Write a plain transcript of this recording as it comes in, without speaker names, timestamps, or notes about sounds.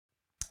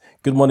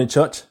Good morning,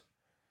 church.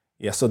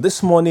 Yeah, so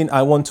this morning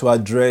I want to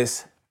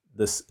address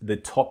the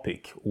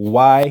topic,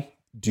 why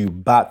do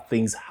bad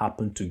things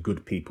happen to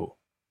good people?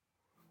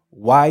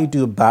 Why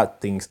do bad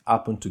things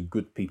happen to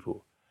good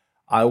people?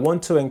 I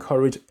want to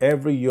encourage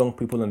every young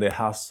people in the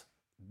house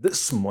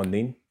this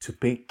morning to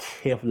pay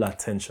careful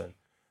attention.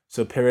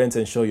 So parents,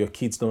 ensure your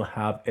kids don't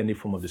have any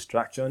form of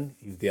distraction.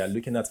 If they are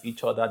looking at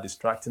each other,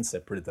 distracting,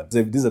 separate them.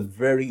 So this is a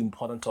very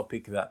important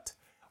topic that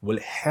will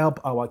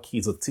help our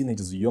kids or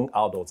teenagers, young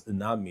adults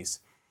in our midst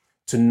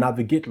to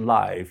navigate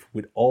life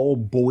with all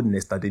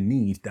boldness that they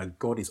need, that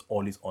God is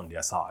always on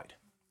their side.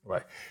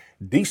 Right?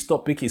 This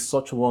topic is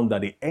such one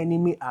that the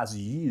enemy has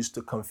used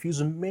to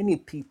confuse many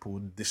people,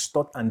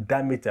 distort and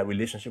damage their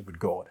relationship with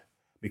God,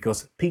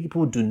 because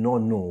people do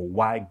not know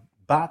why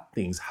bad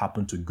things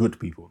happen to good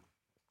people.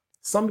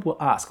 Some people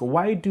ask,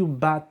 why do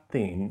bad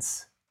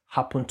things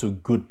happen to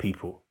good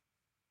people?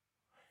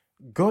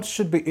 God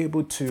should be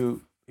able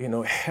to,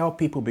 help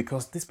people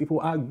because these people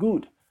are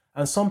good.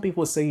 And some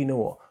people say,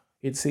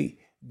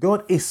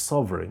 God is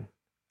sovereign.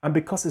 And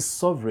because he's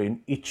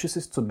sovereign, he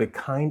chooses to be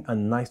kind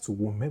and nice to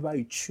whomever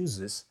he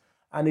chooses.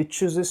 And he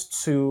chooses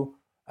to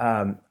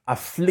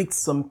afflict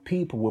some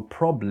people with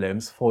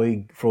problems for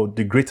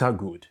the greater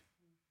good.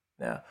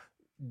 Now,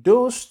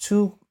 those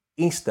two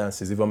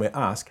instances, if I may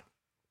ask,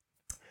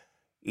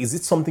 is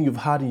it something you've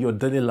had in your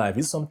daily life?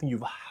 Is it something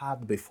you've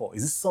had before?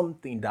 Is it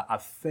something that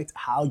affects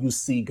how you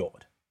see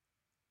God?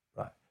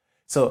 Right.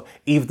 So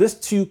if these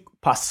two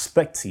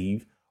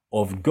perspectives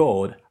of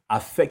God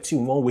affect you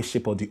in one way,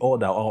 shape, or the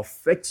other, or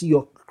affect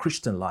your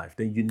Christian life,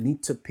 then you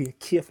need to pay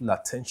careful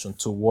attention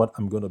to what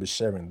I'm going to be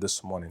sharing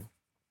this morning.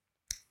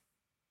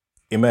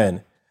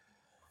 Amen.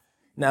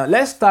 Now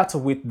let's start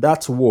with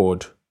that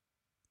word,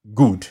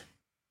 good.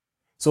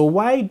 So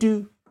why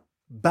do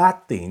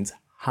bad things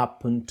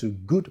happen to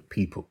good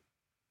people?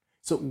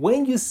 So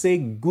when you say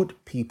good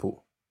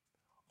people,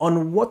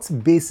 on what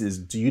basis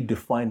do you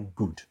define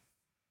good?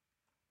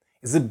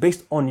 Is it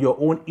based on your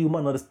own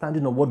human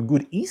understanding of what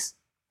good is?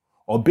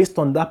 Or based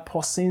on that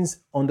person's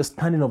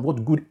understanding of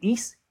what good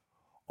is?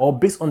 Or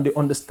based on the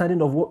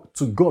understanding of what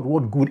to God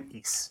what good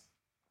is?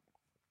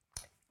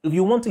 If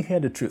you want to hear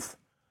the truth,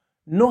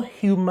 no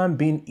human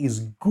being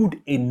is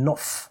good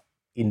enough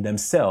in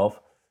themselves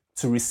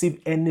to receive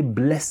any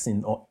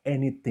blessing or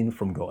anything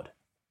from God.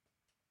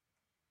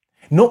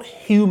 No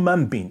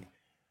human being,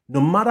 no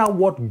matter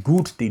what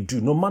good they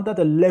do, no matter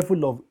the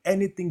level of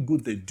anything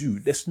good they do,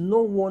 there's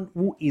no one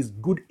who is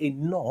good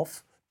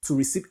enough to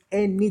receive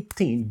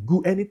anything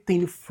good,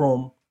 anything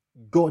from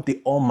God the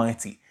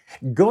Almighty.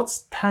 God's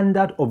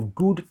standard of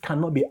good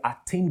cannot be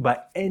attained by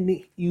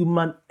any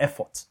human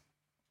effort.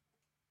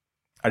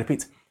 I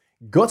repeat,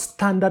 God's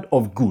standard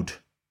of good,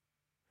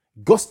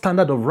 God's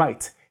standard of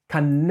right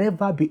can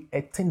never be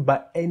attained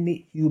by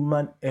any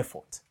human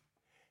effort.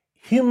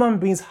 Human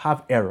beings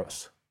have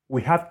errors.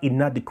 We have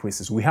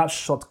inadequacies. We have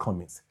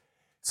shortcomings.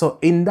 So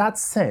in that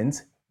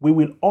sense, we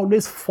will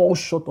always fall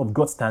short of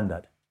God's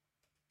standard.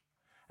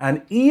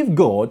 And if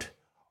God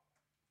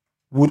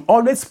would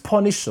always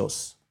punish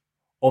us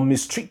or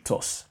mistreat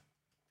us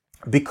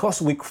because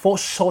we fall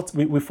short,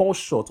 we fall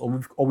short,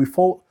 or we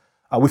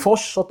fall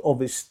short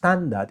of a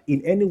standard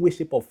in any way,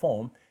 shape, or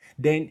form,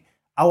 then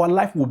our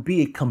life will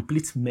be a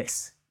complete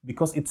mess.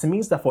 Because it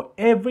means that for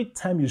every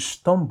time you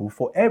stumble,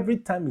 for every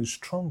time you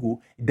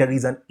struggle, there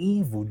is an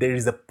evil, there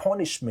is a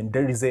punishment,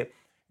 there's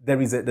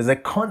a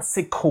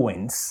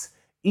consequence,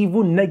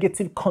 even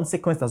negative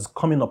consequence that's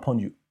coming upon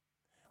you.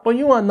 But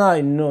you and I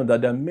know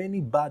that there are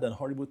many bad and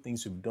horrible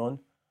things you've done,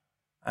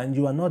 and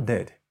you are not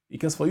dead.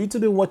 Because for you to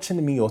be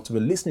watching me or to be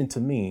listening to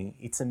me,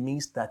 it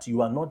means that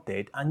you are not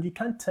dead, and you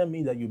can't tell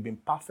me that you've been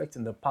perfect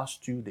in the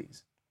past 2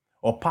 days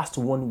or past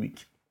 1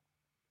 week.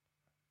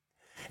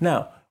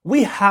 Now,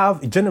 we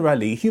have,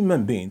 generally,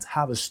 human beings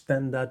have a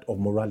standard of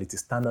morality,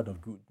 standard of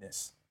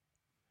goodness.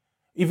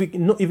 If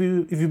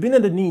you've been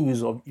in the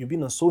news or you've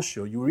been on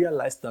social, you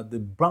realize that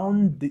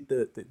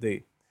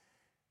the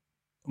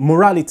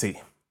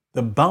morality,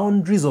 the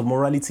boundaries of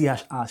morality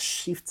are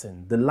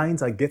shifting. The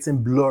lines are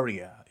getting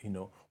blurrier.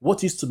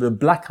 What used to be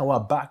black and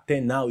white back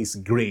then now is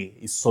gray,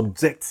 it's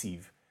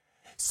subjective.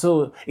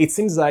 So it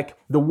seems like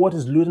the world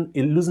is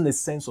losing a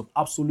sense of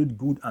absolute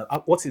good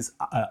and what is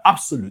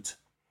absolute.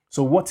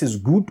 So what is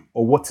good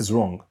or what is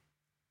wrong?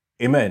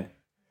 Amen.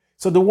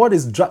 So the world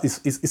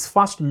is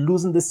fast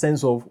losing the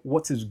sense of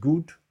what is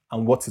good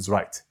and what is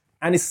right.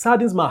 And it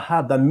saddens my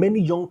heart that many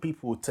young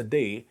people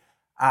today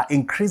are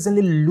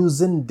increasingly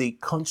losing the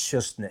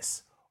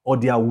consciousness or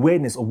the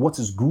awareness of what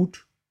is good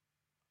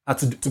and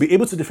to be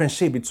able to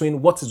differentiate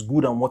between what is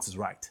good and what is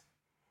right.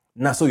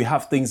 Now, so you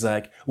have things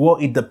like, well,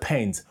 it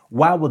depends.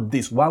 Why would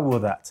this? Why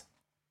would that?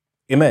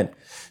 Amen.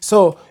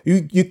 So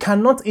you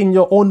cannot in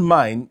your own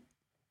mind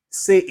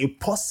say a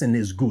person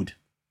is good.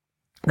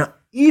 Now,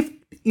 if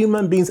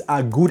human beings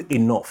are good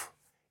enough,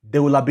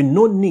 there will have been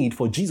no need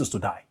for Jesus to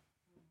die.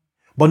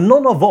 But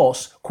none of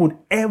us could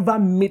ever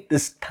meet the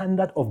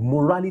standard of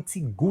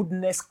morality,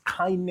 goodness,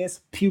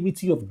 kindness,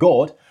 purity of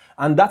God.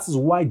 And that is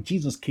why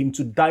Jesus came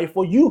to die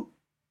for you.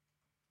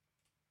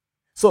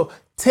 So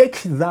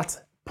take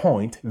that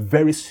point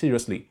very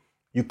seriously.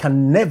 You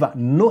can never,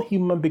 no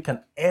human being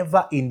can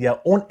ever in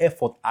their own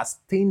effort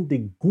attain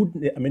the good,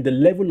 the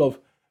level of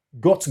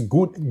God's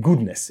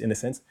goodness, in a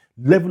sense,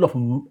 level of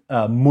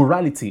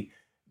morality,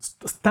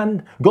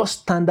 God's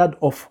standard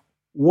of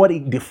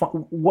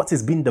what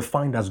is being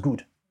defined as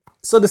good.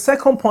 So the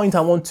second point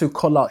I want to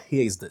call out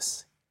here is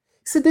this.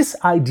 See, this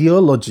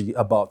ideology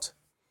about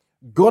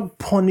God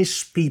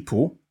punish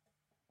people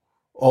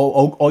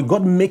or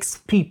God makes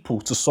people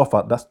to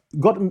suffer. That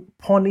God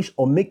punish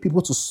or make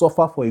people to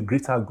suffer for a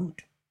greater good.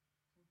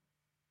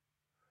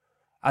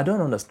 I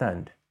don't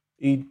understand.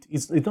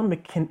 It don't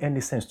make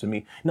any sense to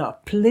me. Now,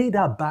 play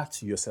that back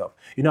to yourself.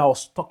 I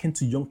was talking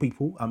to young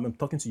people. I'm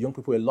talking to young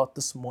people a lot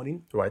this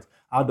morning, right?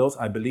 Adults,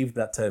 I believe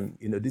that,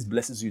 this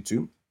blesses you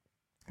too.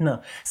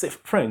 Now, say,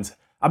 friends,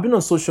 I've been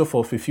on social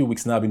for a few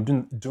weeks now. I've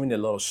been doing a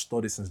lot of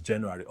studies since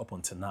January up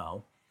until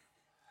now.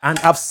 And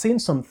I've seen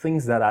some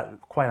things that are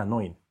quite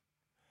annoying.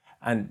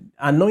 And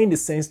annoying in the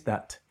sense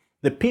that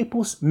the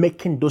people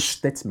making those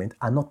statements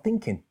are not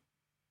thinking.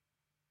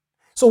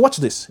 So watch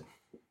this.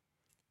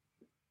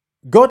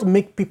 God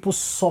make people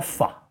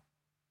suffer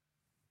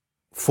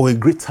for a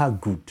greater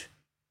good.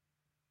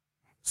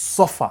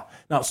 Suffer.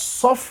 Now,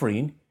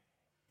 suffering,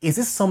 is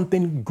it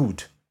something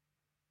good?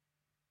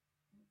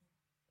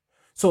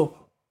 So,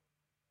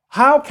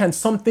 how can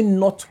something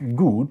not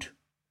good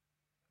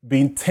be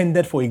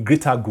intended for a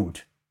greater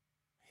good?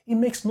 It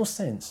makes no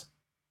sense.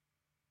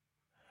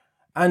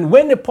 And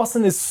when a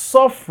person is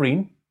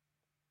suffering,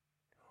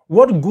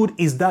 what good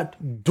is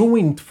that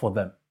doing for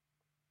them?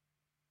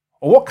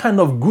 Or what kind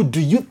of good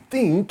do you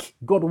think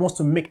God wants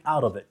to make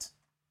out of it?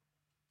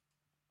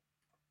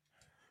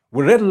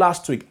 We read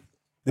last week,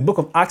 the book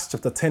of Acts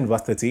chapter 10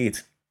 verse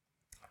 38,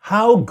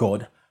 how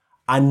God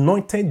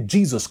anointed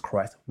Jesus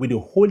Christ with the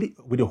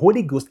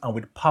Holy Ghost and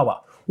with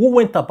power, who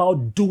went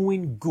about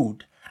doing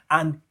good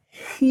and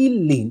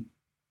healing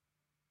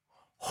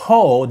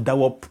all that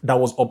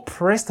was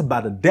oppressed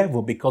by the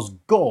devil, because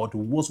God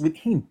was with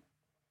him.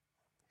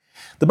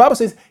 The Bible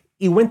says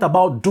he went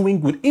about doing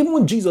good.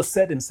 Even Jesus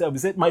said himself, he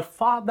said, my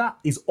Father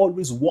is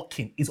always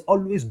working, is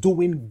always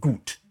doing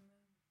good.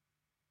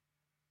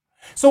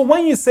 So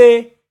when you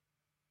say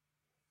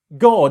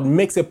God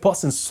makes a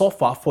person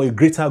suffer for a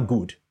greater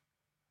good,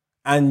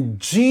 and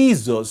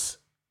Jesus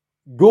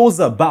goes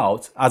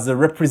about as a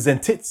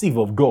representative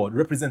of God,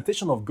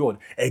 representation of God,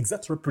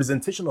 exact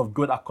representation of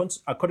God,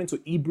 according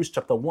to Hebrews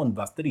chapter 1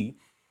 verse 3,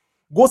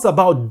 goes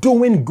about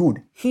doing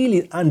good,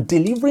 healing and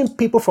delivering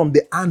people from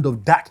the hand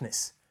of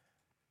darkness.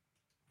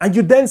 And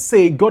you then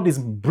say God is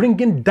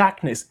bringing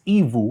darkness,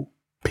 evil,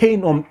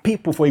 pain on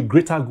people for a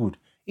greater good.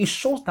 It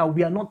shows that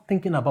we are not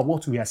thinking about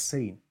what we are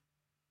saying.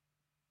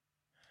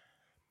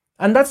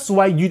 And that's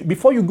why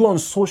before you go on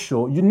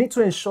social, you need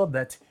to ensure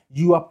that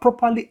you are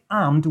properly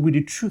armed with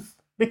the truth.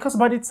 Because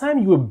by the time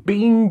you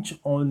binge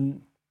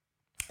on,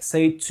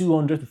 say,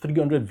 200 to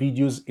 300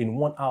 videos in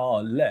 1 hour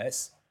or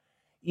less,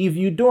 if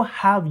you don't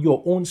have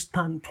your own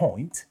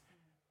standpoint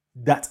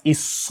that is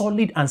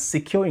solid and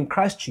secure in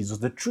Christ Jesus,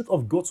 the truth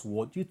of God's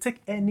word, you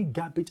take any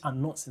garbage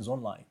and nonsense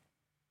online.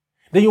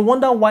 Then you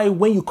wonder why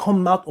when you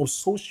come out of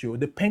social,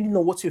 depending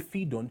on what you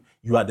feed on,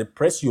 you are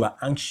depressed, you are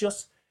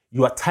anxious,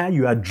 you are tired,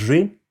 you are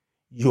drained,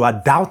 you are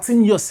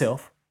doubting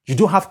yourself, you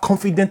don't have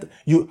confidence,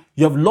 you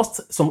have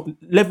lost some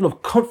level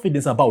of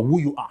confidence about who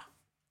you are.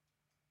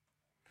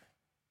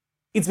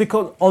 It's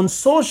because on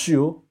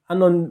social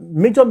and on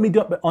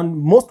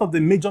most of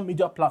the major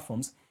media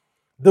platforms,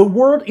 the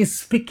world is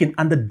speaking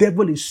and the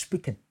devil is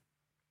speaking.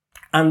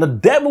 And the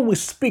devil will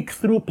speak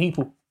through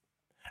people.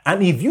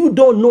 And if you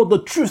don't know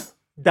the truth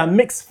that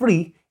makes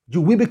free, you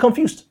will be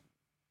confused.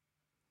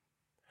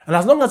 And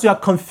as long as you are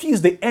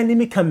confused, the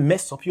enemy can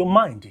mess up your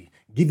mind,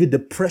 give you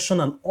depression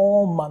and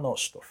all manner of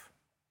stuff.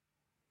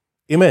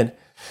 Amen.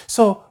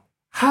 So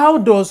how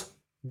does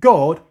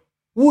God,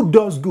 who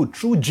does good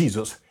through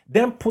Jesus,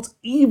 then put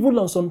evil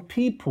on some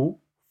people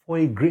for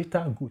a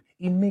greater good?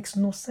 It makes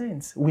no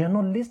sense. We are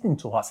not listening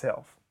to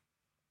ourselves.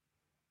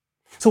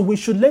 So we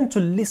should learn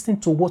to listen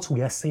to what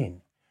we are saying.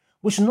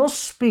 We should not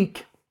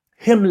speak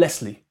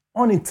aimlessly,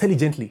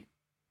 unintelligently.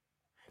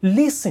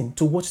 Listen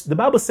to what the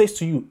Bible says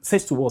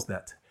to us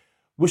that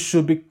we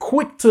should be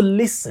quick to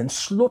listen,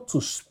 slow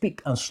to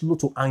speak, and slow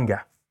to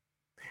anger.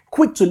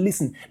 Quick to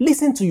listen.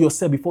 Listen to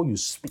yourself before you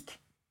speak.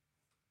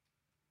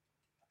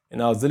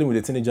 And I was dealing with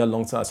a teenager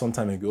some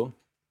time ago.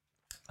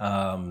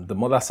 The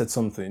mother said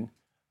something,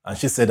 and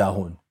she said her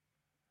own.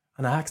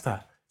 And I asked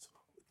her,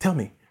 tell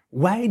me,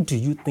 why do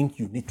you think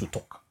you need to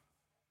talk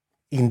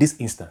in this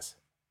instance?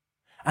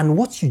 And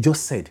what you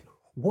just said,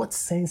 what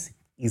sense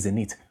is in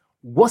it?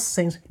 What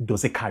sense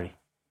does it carry?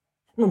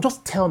 No,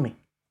 just tell me.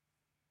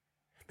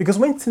 Because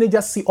when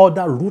teenagers see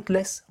other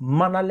ruthless,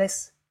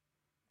 mannerless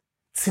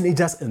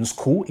teenagers in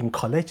school, in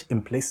college,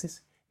 in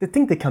places, they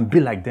think they can be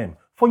like them.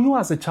 For you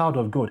as a child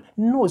of God,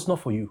 no, it's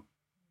not for you.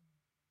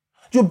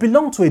 You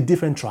belong to a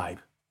different tribe.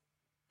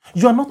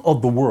 You are not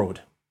of the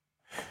world.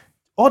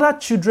 Other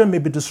children may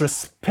be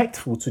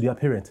disrespectful to their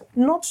parents,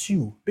 not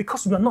you,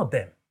 because you are not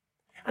them.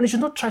 And you should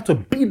not try to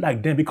be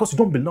like them because you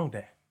don't belong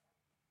there.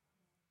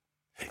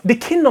 The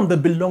kingdom they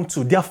belong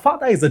to, their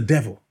father is the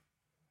devil.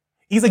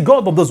 He's a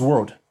god of this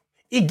world.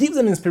 He gives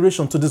them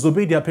inspiration to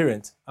disobey their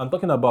parents. I'm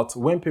talking about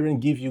when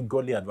parents give you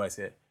godly advice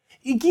here.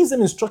 He gives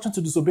them instruction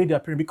to disobey their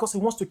parents because he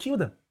wants to kill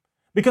them.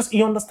 Because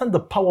he understands the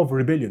power of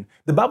rebellion.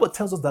 The Bible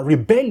tells us that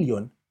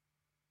rebellion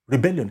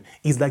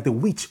is like the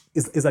witch,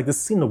 is like the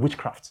sin of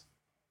witchcraft.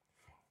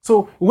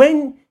 So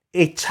when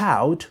a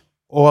child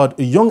or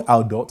a young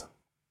adult,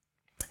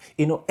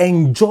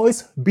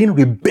 enjoys being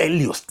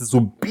rebellious,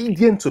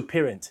 disobedient to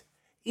parents,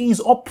 he is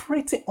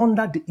operating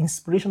under the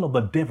inspiration of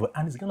the devil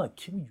and he's going to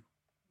kill you.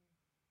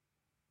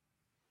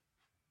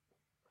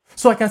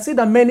 So I can say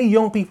that many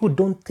young people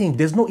don't think.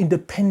 There's no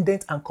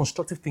independent and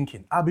constructive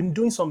thinking. I've been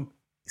doing some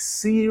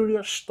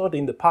serious study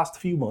in the past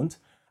few months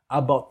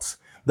about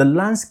the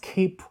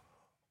landscape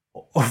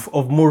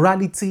of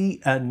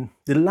morality and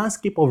the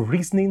landscape of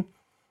reasoning,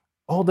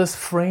 all this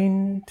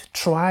friend,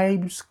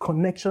 tribes,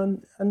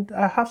 connection. And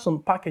I have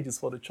some packages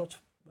for the church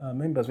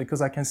members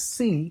because I can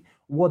see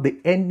what the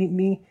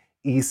enemy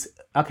is.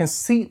 I can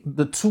see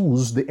the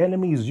tools the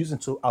enemy is using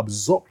to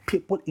absorb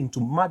people into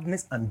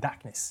madness and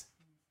darkness.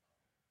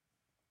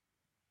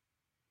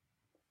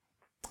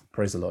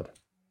 Praise the Lord.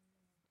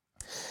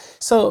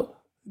 So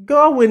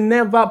God will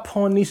never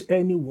punish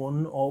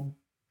anyone or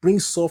bring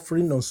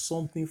suffering on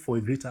something for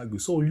a greater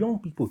good. So young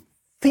people,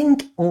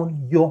 think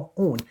on your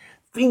own.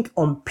 Think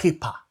on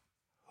paper.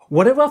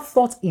 Whatever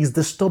thought is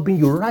disturbing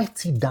you,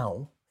 write it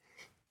down.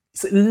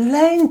 So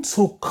learn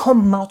to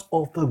come out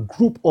of the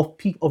group of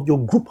people, of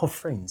your group of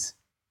friends.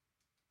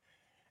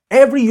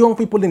 Every young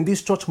people in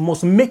this church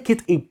must make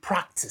it a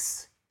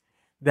practice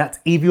that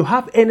if you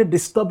have any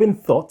disturbing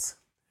thoughts,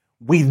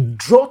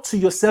 withdraw to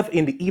yourself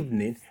in the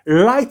evening,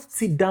 write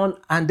it down,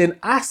 and then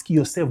ask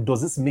yourself,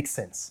 does this make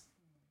sense?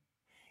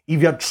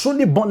 If you are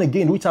truly born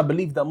again, which I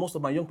believe that most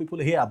of my young people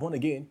here are born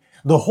again,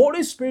 the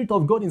Holy Spirit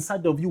of God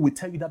inside of you will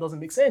tell you that doesn't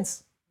make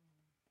sense.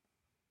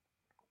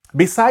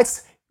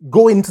 Besides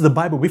going into the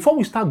Bible, before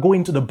we start going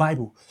into the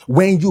Bible,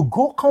 when you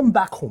come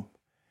back home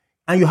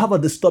and you have a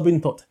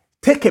disturbing thought,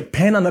 take a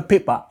pen and a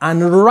paper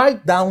and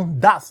write down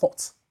that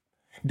thought.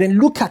 Then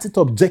look at it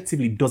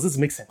objectively. Does this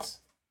make sense?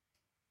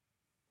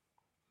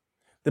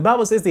 The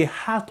Bible says the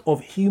heart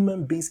of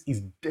human beings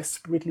is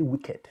desperately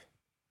wicked.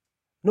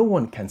 No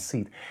one can see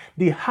it.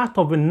 The heart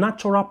of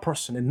a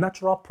person,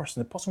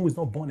 a person who is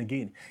not born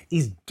again,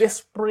 is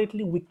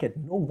desperately wicked.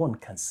 No one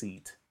can see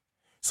it.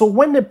 So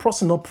when a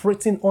person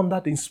operating under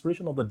the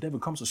inspiration of the devil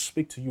comes to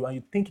speak to you and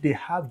you think they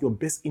have your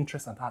best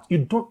interest at heart, you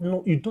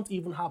don't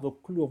even have a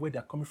clue of where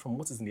they're coming from,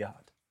 what is in their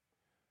heart.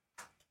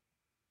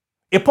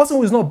 A person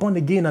who is not born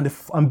again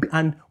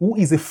and who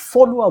is a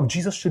follower of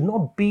Jesus should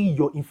not be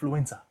your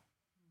influencer.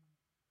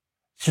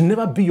 Should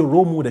never be your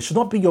role model. Should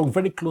not be your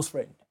very close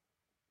friend.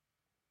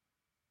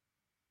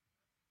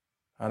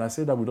 And I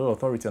say that with all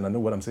authority and I know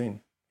what I'm saying.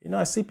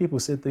 I see people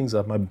say things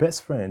like my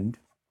best friend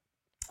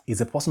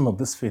is a person of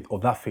this faith or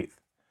that faith.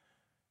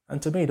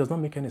 And to me, it does not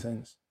make any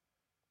sense.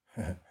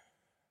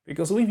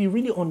 Because if you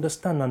really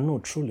understand and know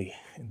truly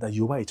that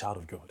you are a child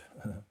of God,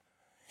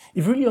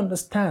 if you really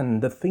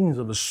understand the things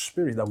of the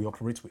Spirit that we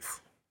operate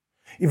with,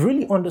 if you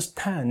really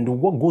understand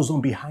what goes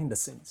on behind the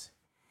scenes,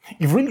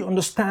 if you really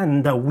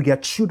understand that we are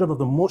children of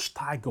the Most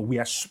High God, we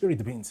are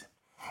spirit beings,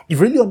 if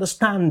you really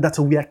understand that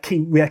we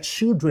are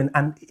children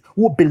and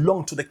who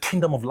belong to the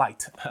kingdom of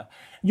light,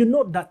 you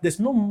know that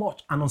there's not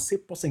much an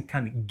unsaved person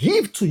can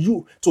give to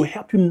you to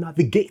help you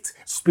navigate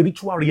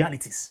spiritual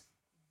realities.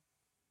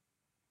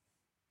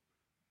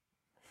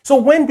 So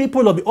when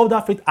people of the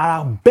other faith are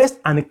our best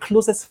and the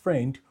closest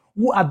friend,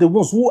 who are the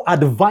ones who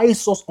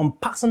advise us on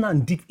personal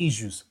and deep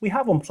issues, we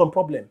have some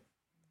problem.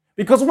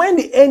 Because when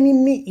the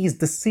enemy is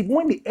deceived,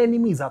 when the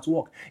enemy is at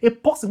work, a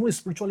person who is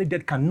spiritually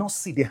dead cannot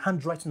see the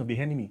handwriting of the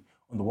enemy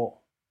on the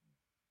wall.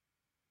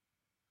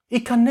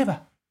 It can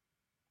never.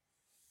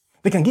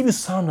 They can give you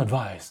sound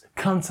advice,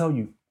 counsel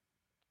you.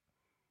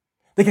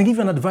 They can give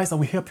you an advice that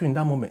will help you in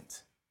that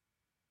moment.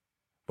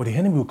 But the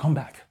enemy will come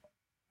back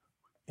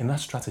in that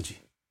strategy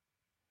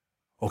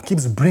or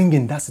keeps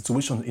bringing that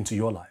situation into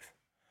your life.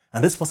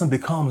 And this person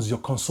becomes your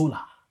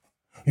consoler,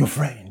 your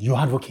friend, your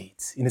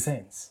advocate, in a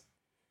sense.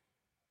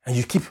 And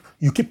you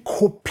keep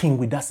coping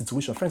with that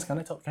situation. Friends,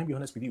 can I be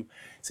honest with you?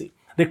 See,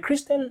 the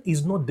Christian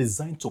is not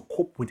designed to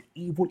cope with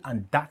evil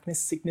and darkness,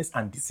 sickness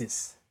and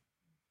disease.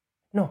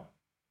 No.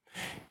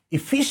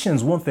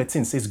 Ephesians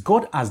 1:13 says,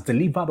 God has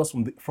delivered us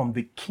from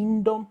the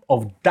kingdom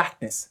of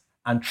darkness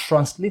and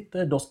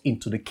translated us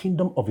into the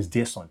kingdom of his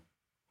dear son.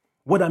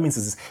 What that means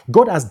is this: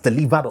 God has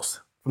delivered us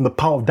from the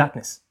power of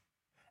darkness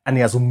and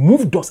he has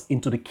moved us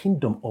into the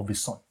kingdom of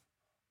his son.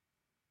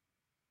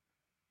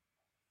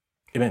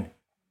 Amen.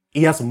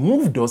 He has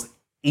moved us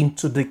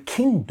into the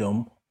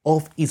kingdom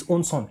of his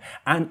own son.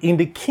 And in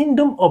the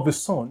kingdom of the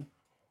son,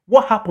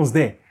 what happens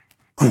there?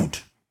 Good,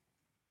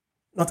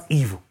 not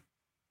evil.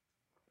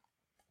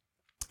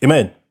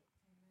 Amen.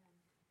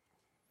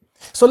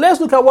 So let's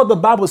look at what the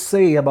Bible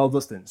says about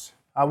those things.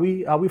 Are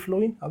we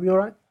flowing? Are we all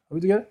right? Are we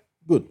together?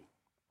 Good.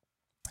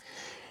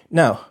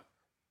 Now,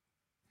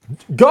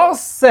 God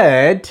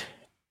said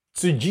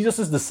to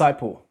Jesus'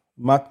 disciple,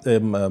 Matthew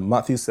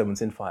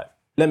 17:5.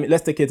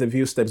 Let's take it a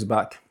few steps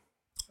back.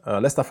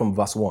 Let's start from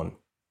verse 1.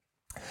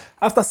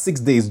 After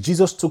 6 days,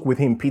 Jesus took with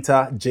him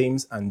Peter,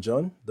 James, and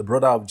John, the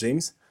brother of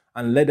James,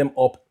 and led them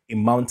up a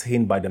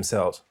mountain by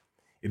themselves.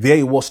 There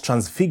he was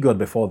transfigured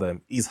before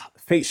them. His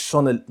face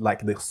shone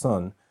like the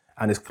sun,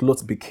 and his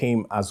clothes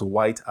became as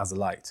white as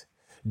light.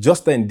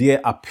 Just then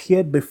there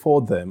appeared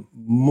before them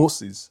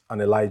Moses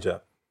and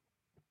Elijah,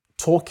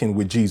 talking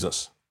with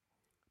Jesus.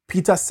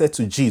 Peter said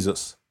to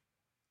Jesus,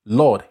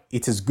 Lord,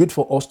 it is good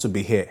for us to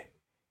be here.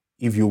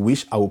 If you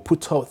wish, I will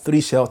put out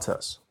 3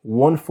 shelters,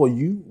 one for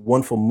you,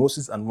 one for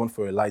Moses, and one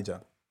for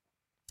Elijah.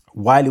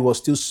 While he was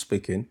still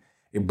speaking,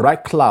 a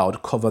bright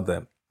cloud covered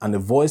them, and a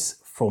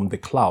voice from the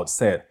cloud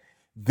said,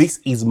 This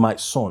is my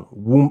son,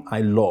 whom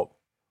I love.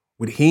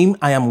 With him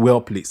I am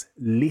well pleased.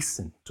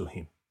 Listen to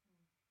him.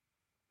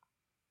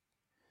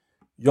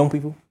 Young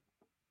people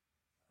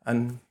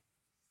and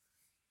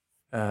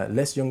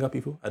less younger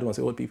people, I don't want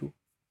to say old people.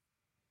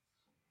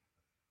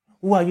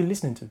 Who are you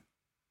listening to?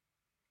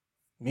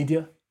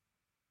 Media?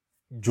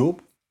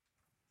 Job?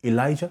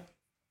 Elijah?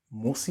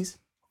 Moses?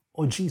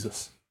 Or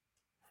Jesus?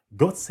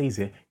 God says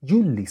here,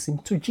 you listen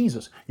to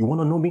Jesus. You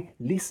want to know me?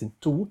 Listen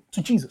to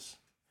Jesus.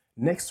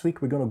 Next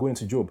week, we're going to go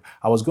into Job.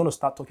 I was going to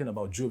start talking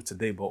about Job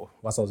today, but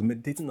as I was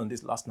meditating on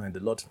this last night, the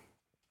Lord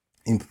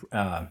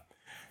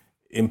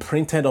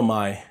imprinted on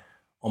my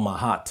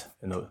heart,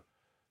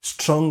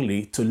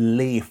 strongly to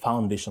lay a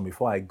foundation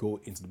before I go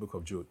into the book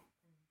of Job.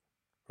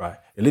 Right?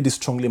 It laid this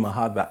strongly in my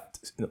heart that,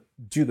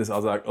 do this. I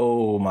was like,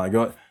 oh my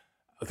God.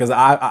 Because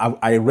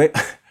I read,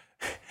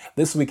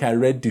 this week I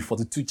read the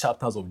 42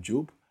 chapters of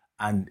Job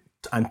and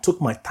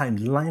took my time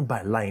line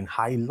by line,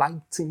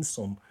 highlighting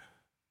some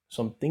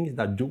things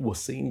that Job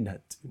was saying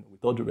that,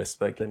 with all due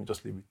respect, let me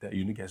just leave it there.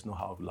 You guys know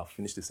how I've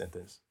finished the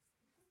sentence.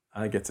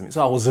 And it gets to me.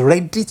 So I was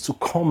ready to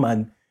come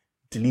and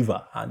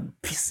deliver and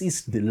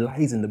pieces the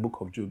lies in the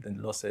book of Job. Then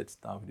the Lord said,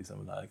 start with this.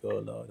 I'm like, oh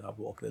Lord, I've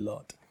walked a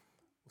lot.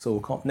 So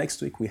we'll come,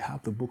 next week we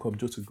have the book of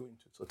Job to go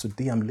into. So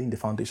today I'm laying the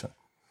foundation.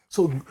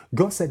 So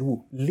God said,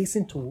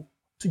 listen to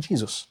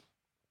Jesus.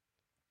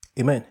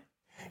 Amen.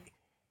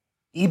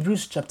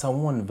 Hebrews chapter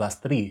 1 verse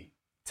 3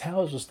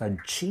 tells us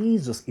that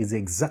Jesus is the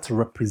exact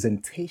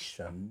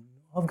representation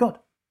of God.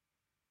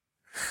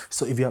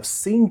 So if you have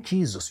seen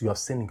Jesus, you have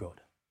seen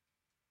God.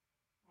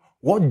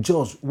 What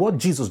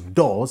Jesus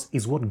does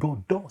is what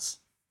God does.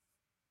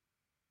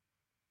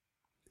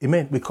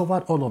 Amen. We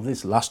covered all of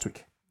this last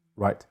week,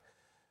 right?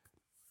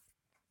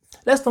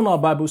 Let's turn our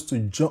Bibles to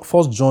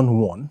 1 John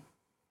 1,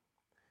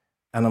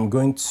 and I'm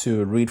going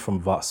to read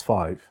from verse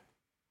 5.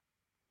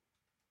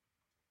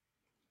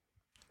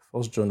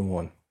 1 John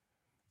 1.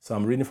 So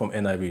I'm reading from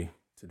NIV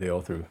today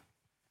all through.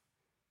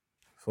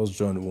 1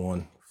 John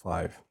 1,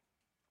 5.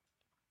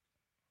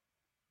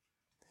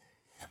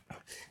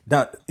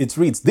 That it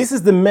reads, This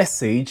is the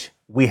message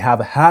we have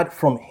heard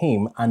from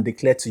him and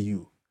declare to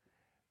you.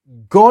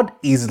 God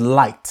is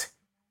light.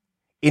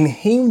 In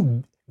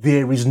him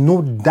there is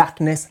no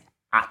darkness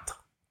at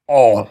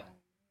all.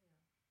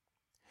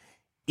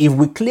 If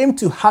we claim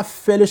to have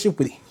fellowship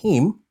with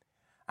him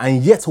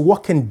and yet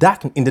walk in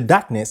the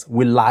darkness,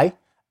 we lie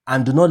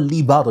and do not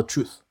live out the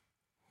truth.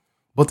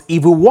 But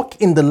if we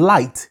walk in the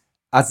light,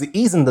 as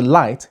he is in the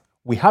light,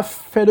 we have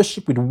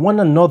fellowship with one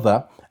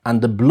another, and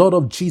the blood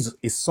of Jesus,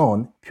 his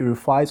son,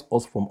 purifies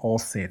us from all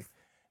sin.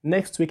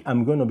 Next week,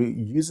 I'm going to be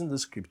using the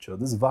scripture,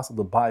 this verse of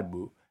the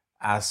Bible,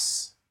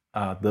 as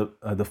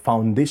the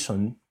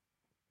foundation,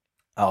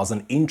 as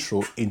an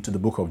intro into the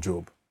book of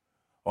Job.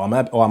 Or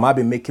I might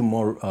be making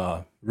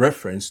more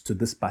reference to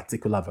this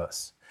particular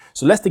verse.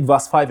 So let's take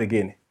verse 5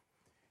 again.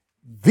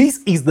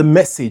 This is the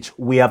message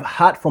we have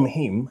heard from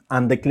him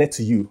and declare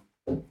to you.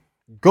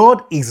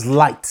 God is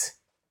light.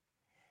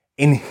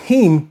 In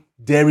him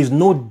there is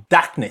no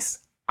darkness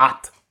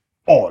at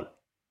all.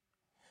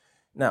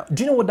 Now,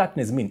 do you know what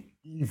darkness means?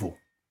 Evil.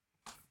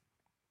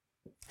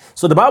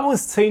 So the Bible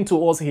is saying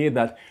to us here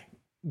that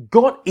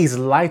God is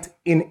light.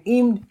 In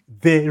him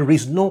there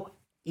is no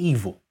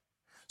evil.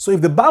 So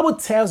if the Bible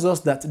tells us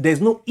that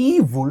there's no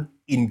evil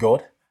in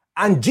God,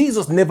 and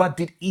Jesus never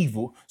did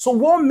evil, so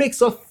what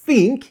makes us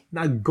think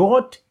that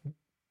God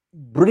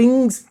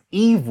brings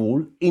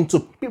evil into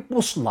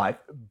people's life,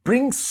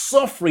 brings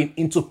suffering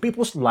into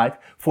people's life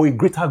for a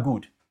greater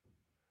good?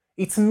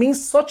 It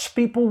means such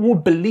people who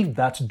believe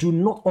that do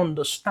not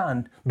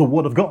understand the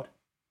Word of God.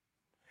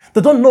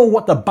 They don't know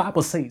what the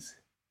Bible says.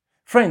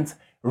 Friends,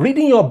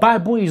 reading your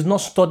Bible is not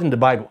studying the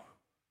Bible.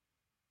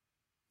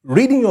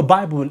 Reading your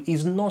Bible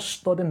is not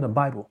studying the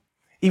Bible.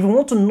 If you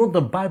want to know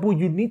the Bible,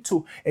 you need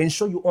to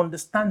ensure you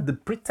understand the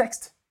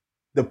pretext,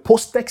 the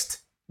post-text,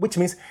 which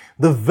means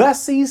the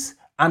verses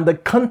and the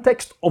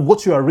context of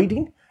what you are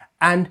reading,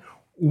 and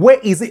where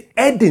is it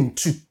heading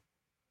to.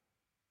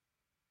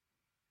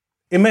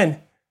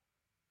 Amen.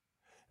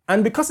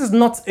 And because it's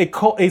not a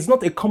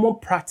common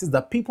practice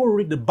that people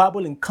read the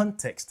Bible in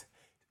context,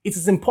 it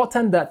is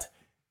important that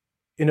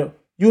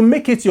You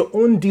make it your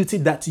own duty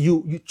that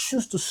you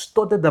choose to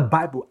study the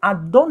Bible,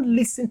 and don't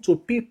listen to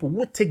people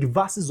who take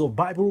verses of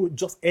Bible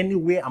just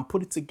anywhere and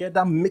put it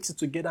together, mix it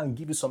together, and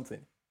give you something.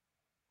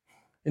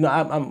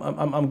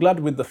 I'm glad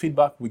with the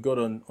feedback we got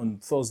on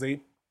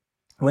Thursday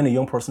when a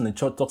young person in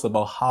church talks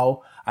about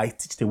how I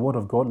teach the word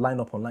of God line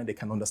up online, they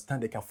can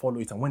understand, they can follow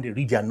it, and when they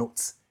read their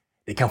notes,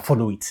 they can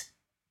follow it.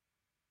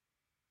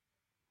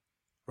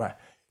 Right.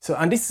 So,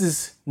 and this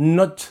is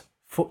not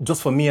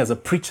just for me as a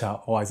preacher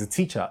or as a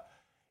teacher.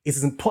 It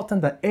is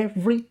important that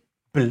every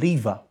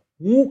believer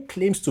who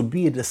claims to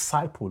be a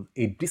disciple,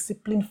 a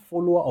disciplined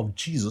follower of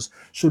Jesus,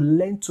 should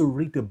learn to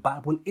read the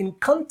Bible in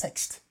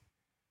context.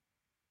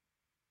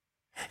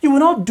 You will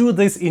not do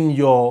this in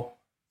your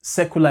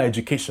secular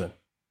education.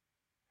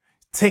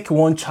 Take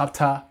one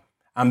chapter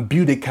and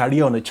build a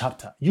career on a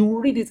chapter. You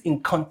read it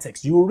in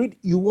context. You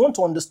want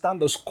to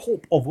understand the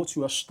scope of what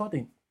you are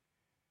studying.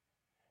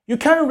 You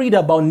can't read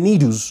about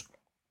needles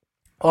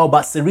or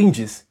about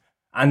syringes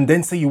and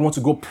then say you want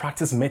to go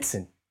practice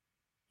medicine.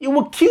 It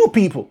will kill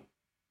people.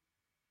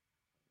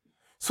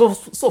 So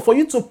for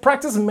you to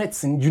practice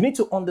medicine, you need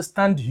to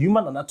understand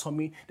human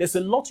anatomy. There's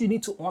a lot you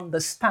need to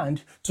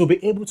understand to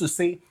be able to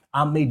say,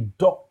 I'm a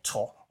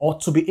doctor, or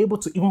to be able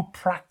to even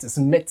practice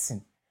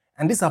medicine.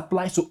 And this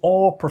applies to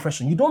all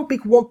professions. You don't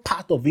pick one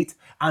part of it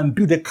and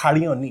build a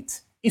career on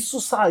it. It's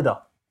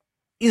suicidal.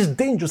 It's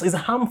dangerous. It's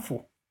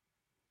harmful.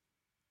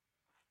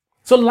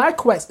 So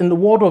likewise, in the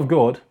Word of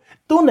God,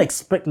 don't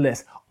expect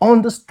less.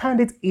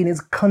 Understand it in its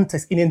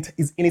context, in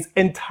its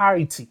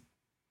entirety.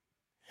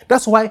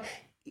 That's why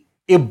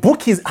a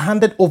book is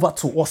handed over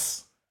to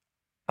us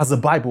as a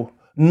Bible,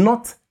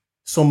 not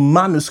some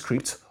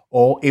manuscript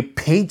or a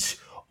page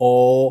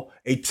or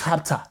a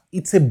chapter.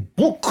 It's a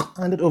book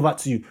handed over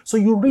to you. So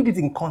you read it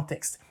in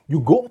context.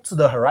 You go to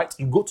the right,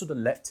 you go to the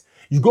left,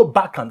 you go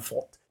back and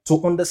forth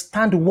to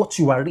understand what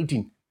you are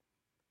reading.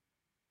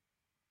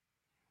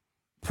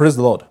 Praise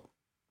the Lord.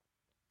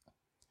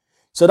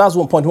 So that's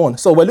 1.1.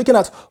 So we're looking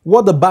at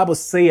what the Bible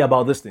say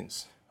about these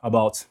things,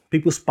 about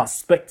people's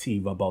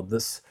perspective about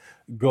this.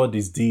 God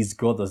is this,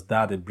 God does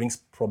that. It brings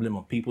problem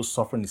on people.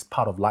 Suffering is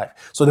part of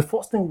life. So the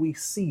first thing we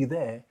see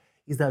there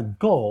is that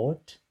God,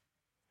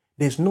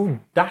 there's no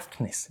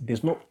darkness,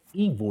 there's no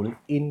evil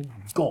in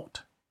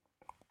God.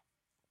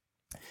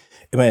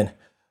 Amen.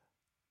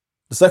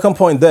 The second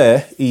point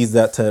there is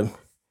that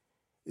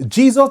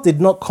Jesus did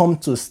not come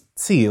to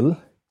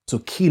steal, to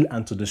kill,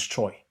 and to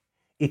destroy.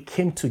 He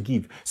came to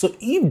give. So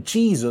if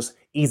Jesus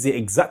is the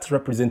exact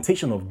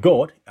representation of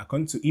God,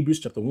 according to Hebrews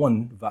chapter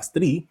 1, verse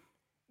 3,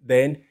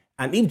 then,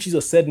 and if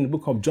Jesus said in the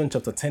book of John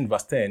chapter 10,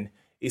 verse 10,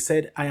 he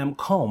said, I am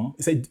come,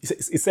 he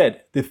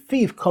said, the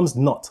thief comes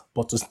not,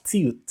 but to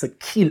steal, to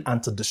kill,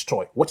 and to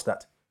destroy. Watch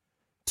that.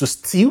 To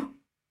steal,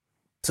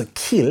 to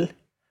kill,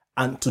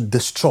 and to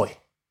destroy.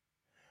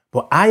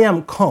 But I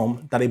am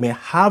come that he may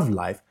have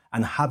life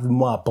and have it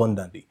more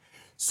abundantly.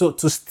 So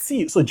to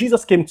steal, so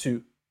Jesus came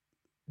to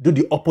do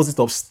the opposite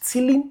of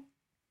stealing,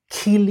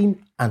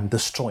 killing, and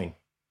destroying.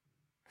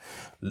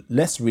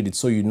 Let's read it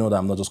so you know that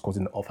I'm not just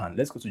quoting the offhand.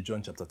 Let's go to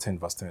John chapter 10,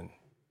 verse 10.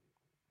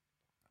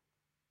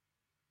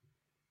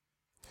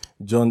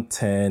 John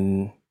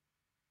 10,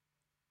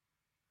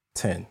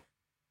 10.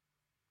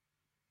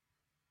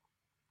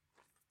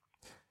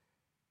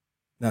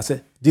 Now I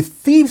said, the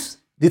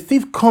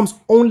thief comes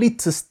only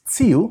to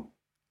steal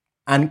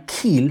and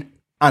kill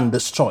and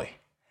destroy.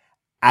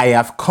 I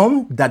have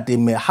come that they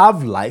may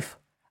have life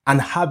and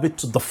have it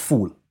to the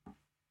full.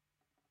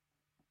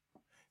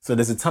 So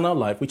there's eternal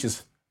life, which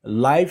is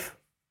life,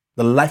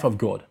 the life of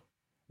God,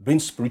 being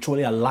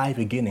spiritually alive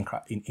again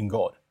in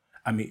God.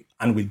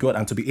 And with God,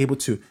 and to be able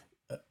to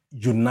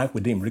unite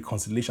with Him,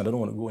 reconciliation. I don't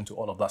want to go into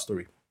all of that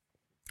story,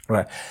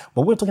 right?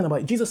 But we're talking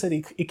about, Jesus said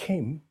He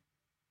came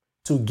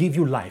to give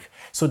you life.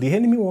 So the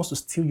enemy wants to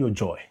steal your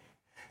joy.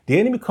 The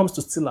enemy comes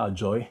to steal our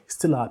joy,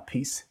 steal our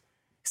peace,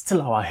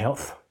 steal our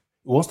health.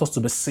 He wants us to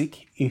be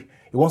sick. He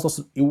wants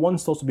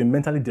us to be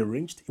mentally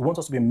deranged. He wants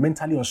us to be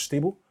mentally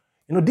unstable.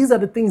 These are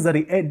the things that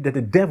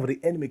the devil, the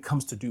enemy,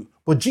 comes to do.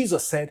 But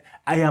Jesus said,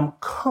 I am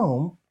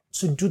come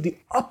to do the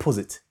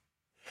opposite.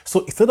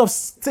 So instead of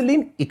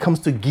stealing, He comes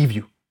to give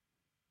you.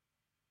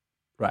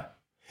 Right?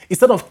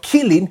 Instead of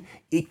killing,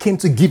 He came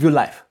to give you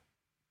life.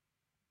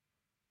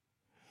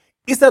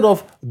 Instead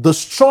of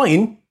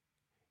destroying,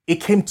 He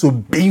came to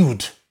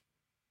build.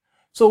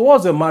 So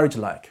what's your marriage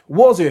like?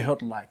 What's your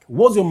health like?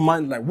 What's your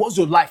mind like? What's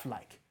your life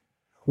like?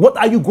 What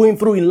are you going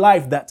through in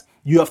life that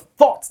you have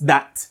thought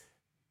that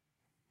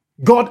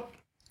God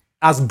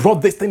has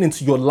brought this thing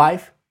into your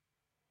life,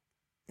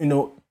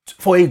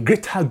 for a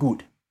greater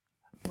good?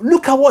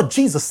 Look at what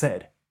Jesus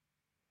said.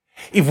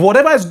 If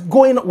whatever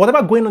going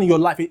on in your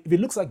life, if it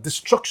looks like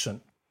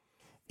destruction,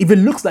 if it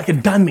looks like a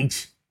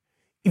damage,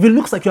 if it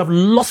looks like you have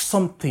lost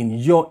something,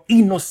 your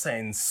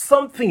innocence,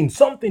 something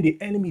the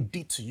enemy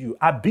did to you,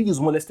 abuse,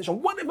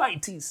 molestation, whatever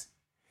it is,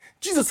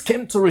 Jesus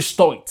came to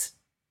restore it.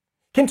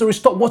 Came to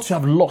restore what you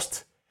have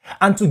lost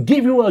and to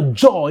give you a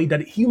joy that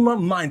the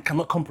human mind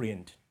cannot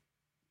comprehend.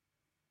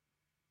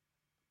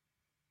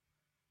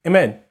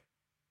 Amen.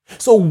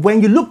 So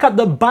when you look at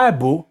the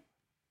Bible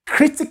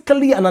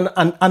critically and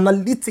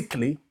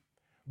analytically,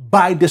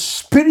 by the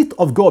Spirit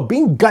of God,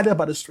 being guided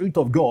by the Spirit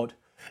of God,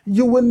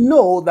 you will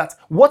know that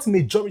what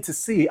majority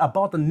say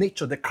about the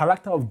nature, the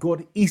character of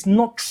God is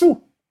not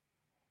true.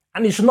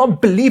 And you should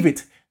not believe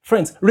it.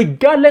 Friends,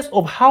 regardless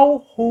of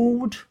how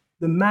old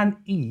the man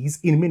is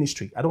in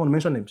ministry, I don't want to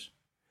mention names.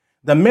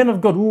 The men of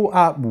God who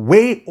are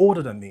way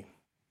older than me,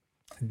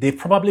 they've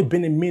probably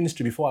been in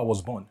ministry before I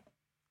was born.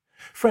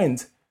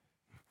 Friends,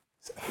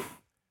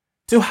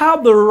 to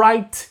have the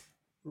right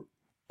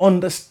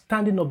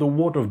understanding of the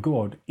Word of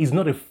God is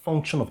not a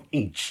function of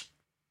age.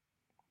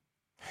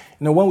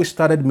 You know, when we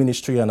started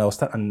ministry and I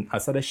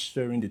started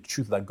sharing the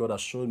truth that God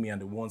has shown me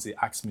and the ones He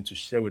asked me to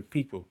share with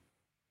people,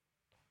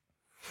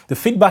 the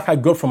feedback I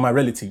got from my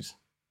relatives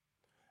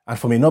and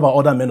from a number of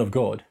other men of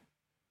God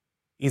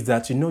is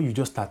that, you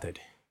just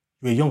started.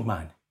 You're a young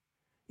man.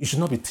 You should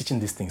not be teaching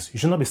these things. You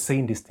should not be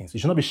saying these things.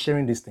 You should not be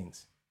sharing these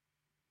things.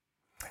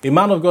 A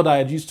man of God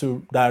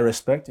that I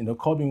respect,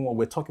 called me.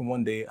 We're talking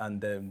one day,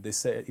 and they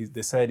said,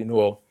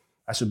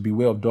 I should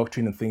beware of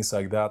doctrine and things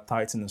like that,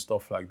 tithing and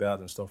stuff like that,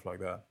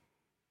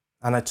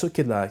 And I took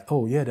it like,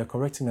 oh yeah, they're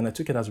correcting me, and I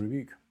took it as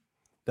rebuke.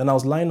 Then I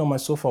was lying on my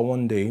sofa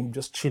one day,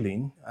 just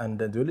chilling, and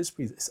then the Holy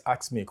Spirit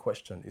asked me a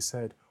question. He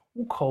said,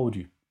 "Who called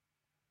you?"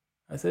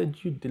 I said,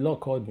 "You. The Lord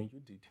called me.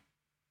 You did."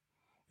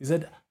 He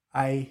said,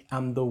 "I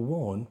am the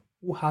one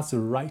who has the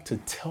right to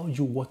tell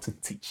you what to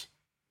teach,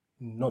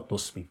 not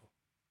those people."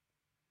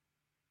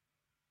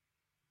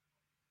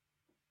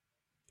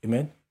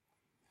 Amen.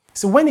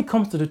 So when it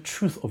comes to the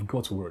truth of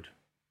God's word,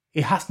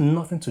 it has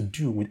nothing to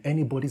do with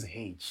anybody's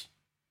age,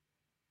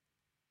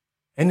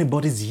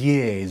 anybody's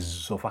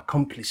years of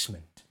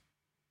accomplishment.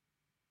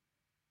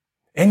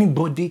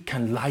 Anybody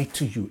can lie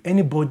to you.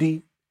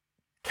 Anybody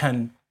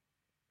can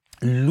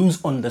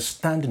lose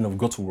understanding of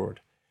God's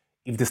word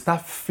if they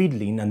start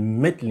fiddling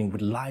and meddling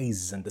with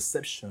lies and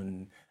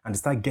deception and they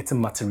start getting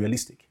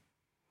materialistic.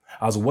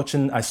 I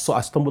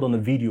stumbled on a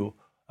video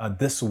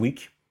this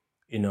week.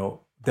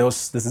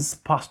 There's this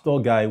pastor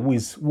guy who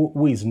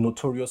is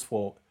notorious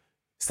for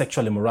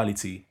sexual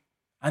immorality,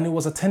 and he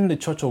was attending the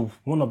church of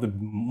one of the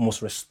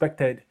most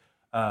respected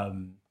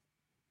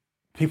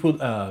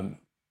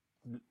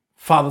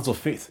fathers of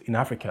faith in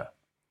Africa.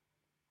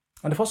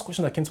 And the first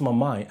question that came to my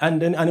mind,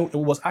 and it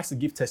was asked to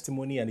give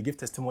testimony, and he gave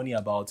testimony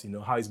about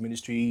how his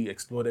ministry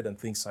exploded and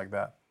things like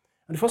that.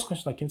 And the first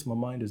question that came to my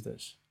mind is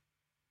this: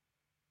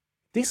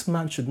 this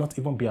man should not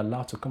even be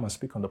allowed to come and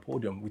speak on the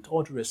podium, with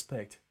all due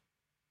respect.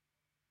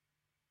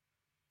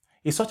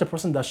 He's such a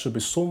person that should be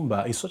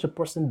somber. He's such a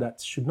person that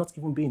should not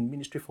even be in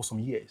ministry for some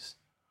years,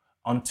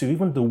 until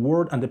even the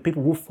word and the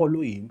people who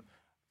follow him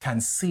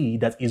can see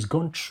that he's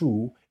gone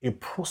through a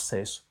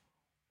process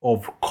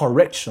of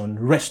correction,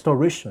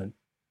 restoration.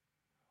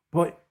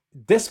 But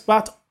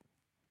despite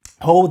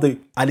all the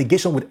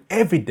allegation with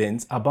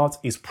evidence about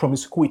his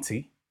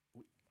promiscuity,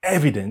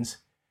 evidence,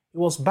 he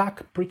was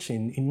back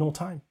preaching in no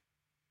time.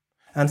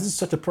 And this is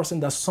such a person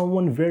that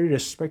someone very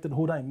respected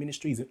holder in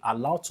ministry is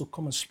allowed to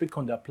come and speak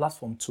on their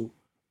platform too.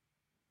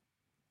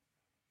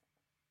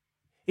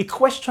 It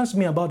questions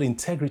me about the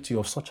integrity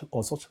of such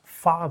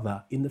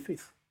father in the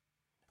faith.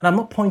 And I'm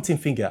not pointing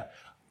finger,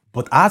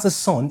 but as a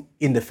son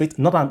in the faith,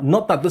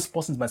 not that this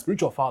person is my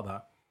spiritual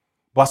father,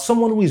 but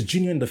someone who is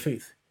genuine in the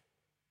faith,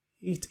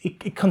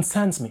 it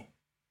concerns me.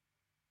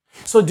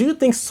 So do you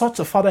think such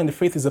a father in the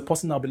faith is a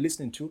person I'll be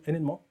listening to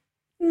anymore?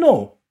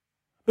 No.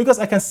 Because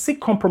I can see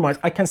compromise.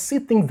 I can see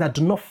things that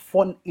do not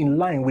fall in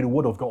line with the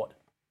word of God.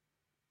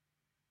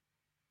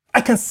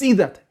 I can see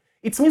that.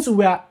 It means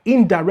we are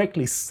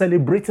indirectly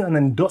celebrating and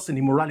endorsing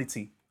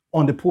immorality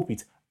on the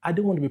pulpit. I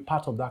don't want to be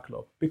part of that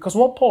club. Because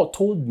what Paul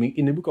told me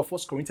in the book of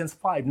 1 Corinthians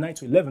 5,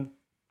 9-11,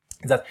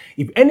 is that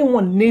if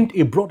anyone named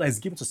a brother is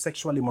given to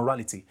sexual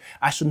immorality,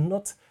 I should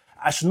not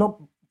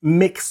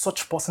make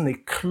such person a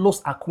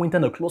close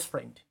acquaintance, a close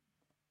friend.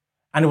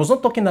 And he was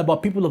not talking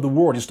about people of the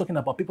world, he's talking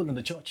about people in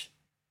the church.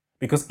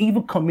 Because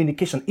evil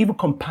communication, evil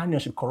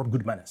companionship corrupt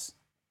good manners.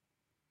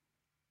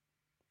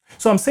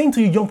 So I'm saying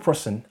to you, young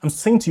person, I'm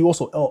saying to you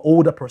also,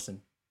 older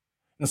person.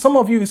 And some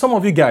of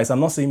you guys, I'm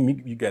not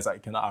saying you guys, I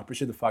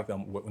appreciate the fact that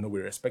we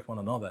respect one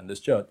another in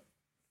this church.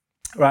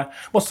 Right?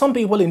 But some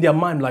people in their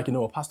mind, like,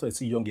 a pastor is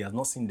too young, he has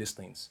not seen these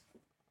things.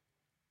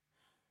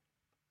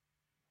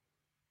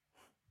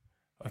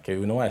 Okay,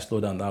 why I slow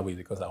down that way?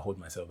 Because I hold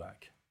myself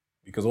back.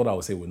 Because what I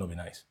will say will not be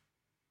nice.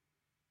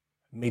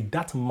 May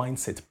that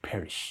mindset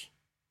perish.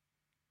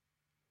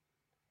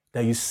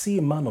 That you see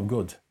a man of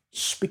God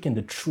speaking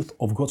the truth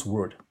of God's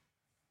word,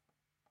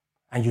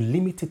 and you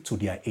limit it to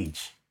their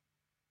age.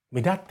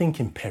 May that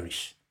thinking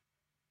perish.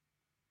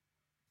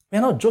 We're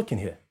not joking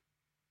here.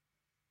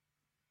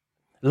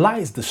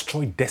 Lies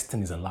destroy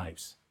destinies and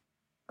lives.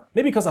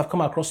 Maybe because I've come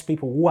across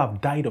people who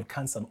have died of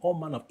cancer and all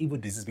manner of evil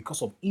disease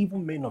because of evil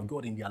men of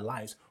God in their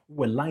lives who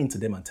were lying to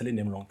them and telling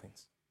them wrong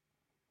things.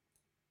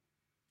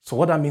 So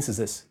what that means is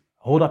this: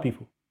 older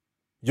people,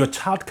 your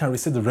child can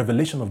receive the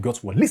revelation of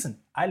God's word. Listen,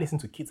 I listen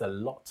to kids a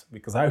lot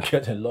because I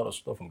get a lot of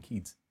stuff from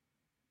kids.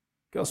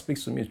 God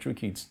speaks to me through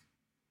kids.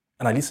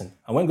 And I listen.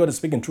 And when God is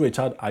speaking through a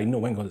child, I know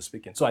when God is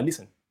speaking. So I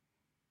listen.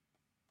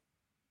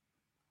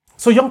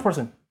 So young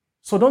person,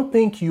 so don't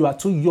think you are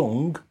too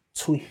young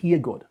to hear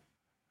God.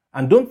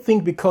 And don't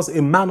think because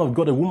a man of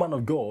God, a woman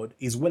of God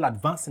is well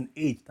advanced in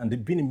age and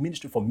they've been in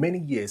ministry for many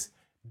years,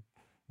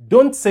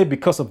 don't say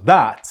because of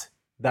that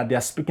they are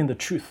speaking the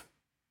truth.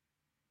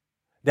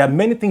 There are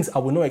many things I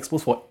will not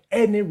expose for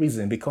any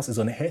reason because it's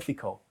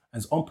unethical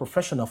and it's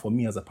unprofessional for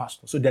me as a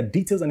pastor. So there are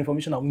details and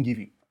information I won't give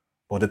you.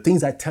 But the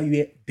things I tell you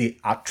here, they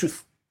are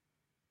truth.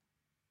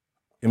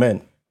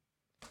 Amen.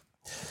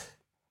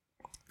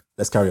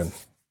 Let's carry on.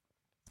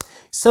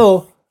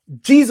 So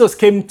Jesus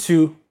came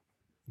to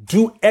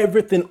do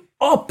everything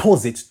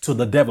opposite to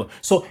the devil.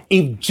 So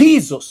if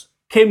Jesus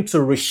came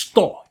to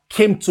restore,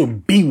 came to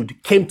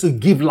build, came to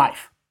give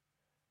life,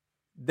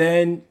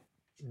 then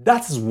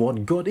that is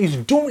what God is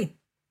doing.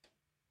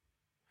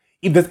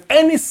 If there's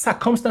any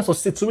circumstance or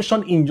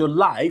situation in your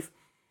life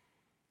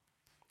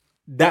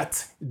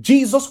that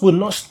Jesus will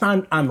not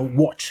stand and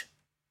watch,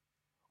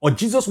 or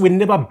Jesus will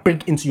never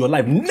bring into your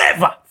life,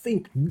 never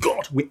think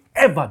God will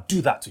ever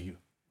do that to you.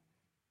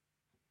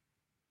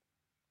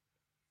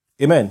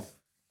 Amen.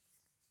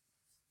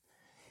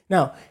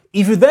 Now,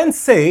 if you then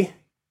say,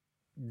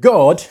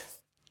 God,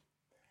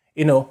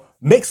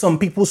 make some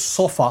people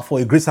suffer for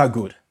a greater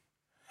good,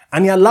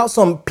 and he allows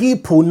some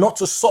people not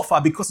to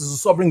suffer because he's a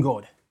sovereign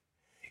God.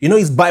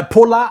 He's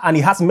bipolar and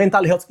he has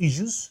mental health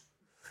issues.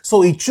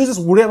 So he chooses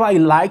whatever he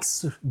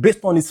likes based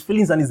on his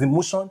feelings and his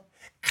emotion.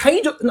 Can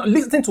you just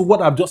listen to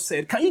what I've just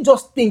said? Can you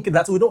just think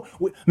that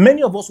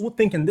many of us would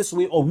think in this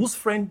way, or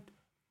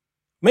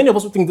many of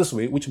us would think this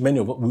way, which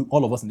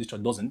all of us in this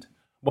church doesn't.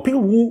 But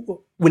people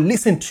who we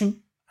listen to,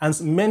 and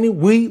many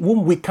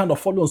whom we kind of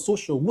follow on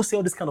social, who say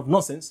all this kind of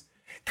nonsense,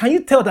 can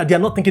you tell that they are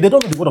not thinking, they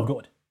don't know the word of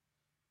God?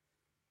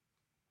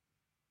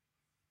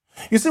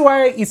 You see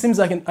why it seems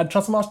like at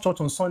Transformers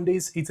Church on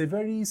Sundays, it's a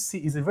very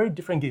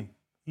different game.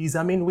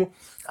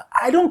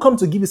 I don't come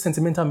to give you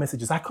sentimental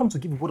messages. I come to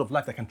give you a word of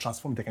life that can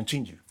transform, that can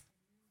change you.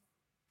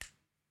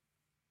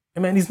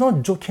 Amen. It's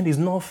not joking. It's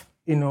not,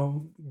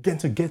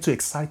 get too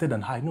excited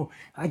and high. No,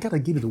 I got to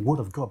give you the word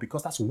of God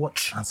because that's what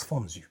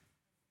transforms you.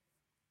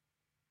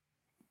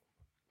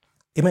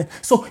 Amen.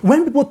 So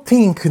when people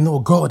think,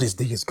 God is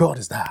this, God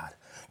is that,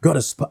 God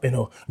is,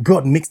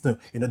 God makes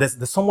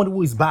there's someone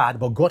who is bad,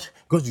 but God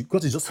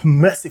is just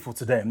merciful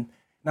to them.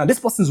 Now this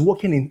person is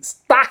working in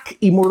stark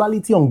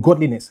immorality,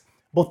 ungodliness,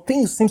 but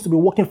things seems to be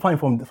working fine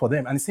for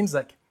them, and it seems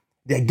like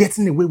they're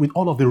getting away with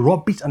all of the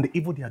rubbish and the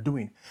evil they are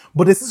doing.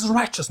 But there's this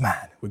righteous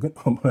man,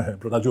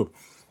 Brother Job.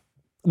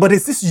 But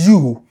there's this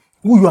you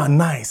are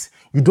nice,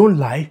 you don't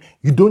lie,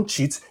 you don't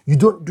cheat, you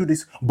don't do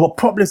this, but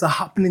problems are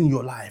happening in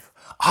your life.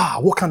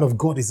 What kind of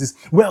God is this?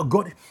 Well,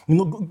 God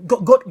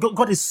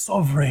is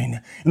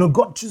sovereign.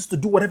 God chooses to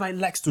do whatever he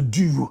likes to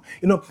do.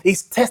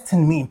 He's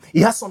testing me. He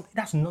has something.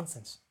 That's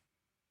nonsense.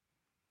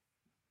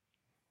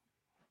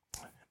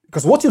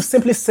 Because what you've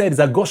simply said is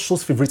that God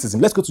shows favoritism.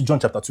 Let's go to John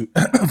chapter 2.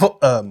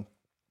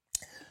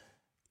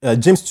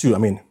 James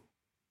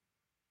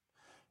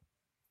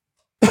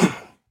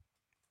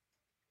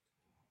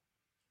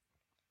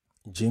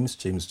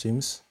 2,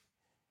 James.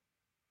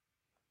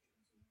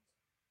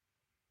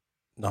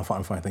 No,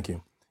 I'm fine, thank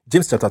you.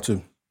 James chapter 2.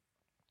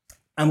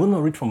 I'm going to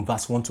read from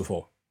verse 1 to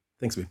 4.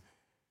 Thanks, babe.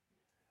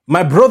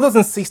 My brothers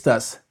and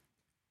sisters,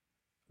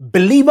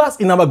 believers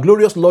in our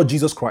glorious Lord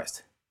Jesus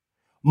Christ,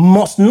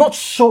 must not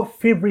show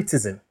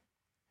favoritism.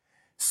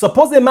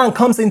 Suppose a man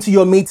comes into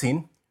your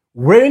meeting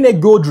wearing a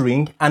gold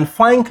ring and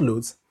fine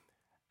clothes,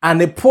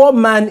 and a poor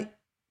man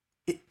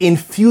in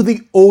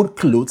filthy old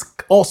clothes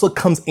also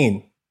comes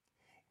in.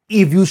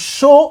 If you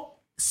show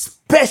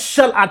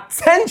special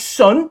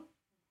attention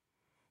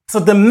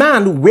to the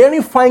man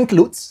wearing fine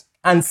clothes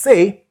and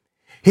say,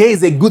 here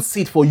is a good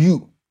seat for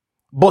you,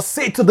 but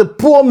say to the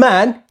poor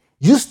man,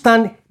 you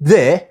stand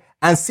there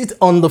and sit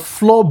on the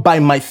floor by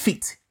my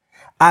feet,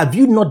 have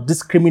you not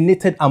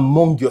discriminated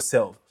among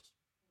yourselves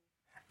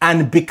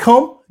and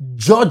become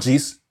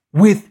judges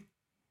with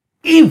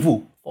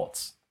evil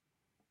thoughts?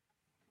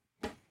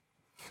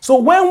 So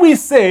when we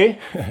say,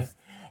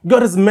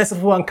 God is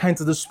merciful and kind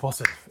to this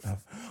person,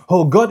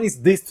 oh, God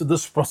is this to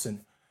this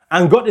person,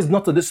 and God is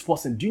not to this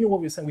person, do you know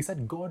what we're saying? We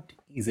said God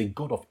is a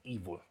God of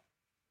evil.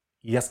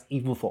 He has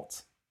evil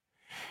thoughts.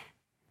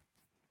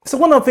 So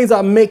one of the things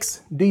that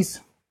makes this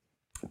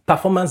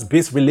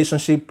performance-based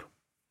relationship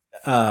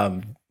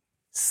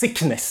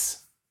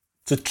sickness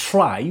to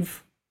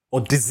thrive, or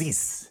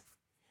disease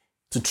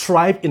to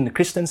thrive in the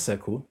Christian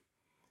circle,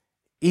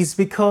 is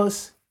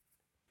because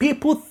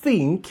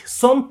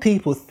some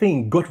people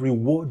think God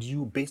rewards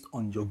you based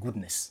on your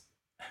goodness,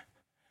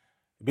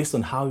 based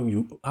on how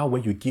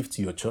well you give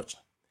to your church,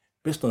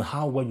 based on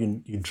how well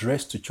you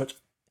dress to church.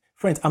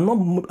 Friends, I'm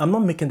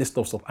not making this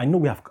stuff up. I know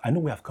where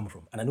I've come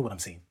from, and I know what I'm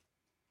saying.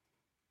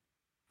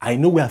 I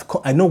know where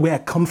I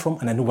come from,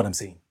 and I know what I'm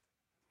saying.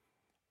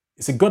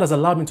 You see, God has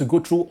allowed me to go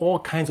through all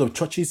kinds of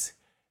churches,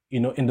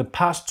 in the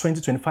past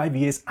 20, 25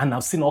 years, and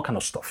I've seen all kinds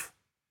of stuff.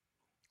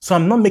 So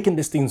I'm not making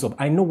these things up.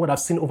 I know what I've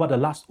seen over the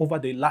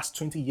last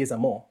 20 years or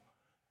more.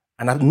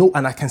 and I know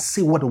and I can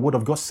see what the word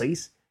of God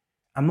says,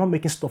 I'm not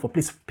making stuff up.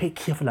 Please pay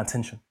careful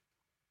attention.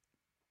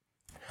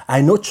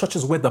 I know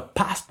churches where the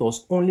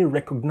pastors only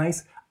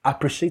recognize,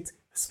 appreciate,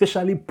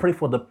 especially pray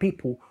for the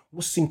people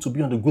who seem to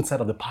be on the good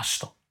side of the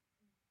pastor.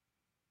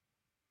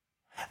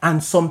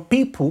 And some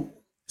people,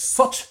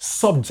 such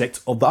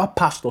subjects of our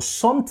pastor,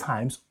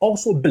 sometimes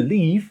also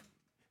believe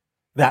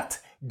that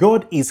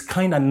God is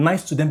kind and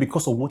nice to them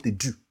because of what they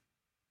do.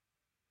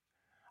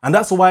 And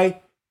that's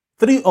why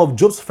 3 of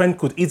Job's friends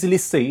could easily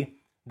say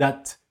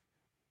that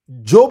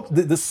Job,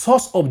 the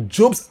source of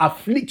Job's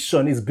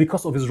affliction is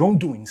because of his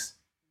wrongdoings.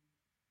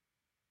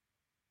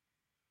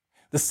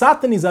 The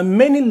sad thing is that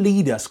many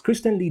leaders,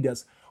 Christian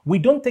leaders, we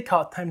don't take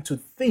our time to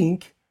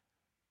think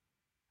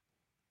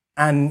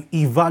and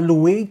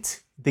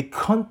evaluate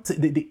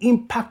the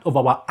impact of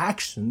our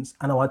actions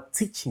and our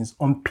teachings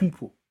on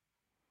people.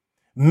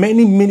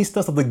 Many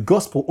ministers of the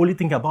gospel only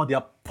think about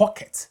their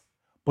pockets,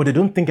 but they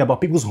don't think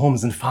about people's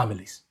homes and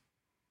families.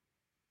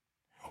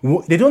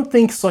 They don't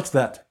think such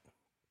that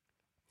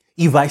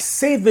if I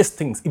say these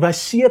things, if I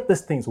share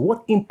these things,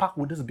 what impact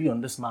will this be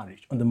on this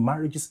marriage, on the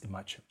marriages in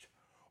my church?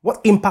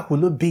 What impact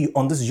will it be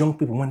on these young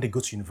people when they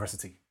go to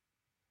university?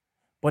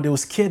 But they will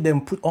scare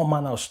them, put all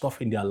manner of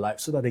stuff in their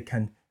life so that they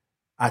can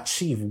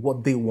achieve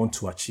what they want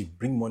to achieve,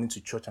 bring money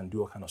to church and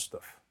do all kind of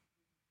stuff.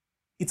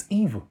 It's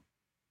evil.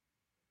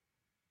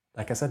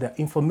 Like I said, there are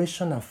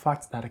information and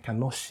facts that I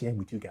cannot share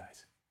with you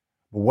guys.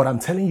 But what I'm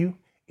telling you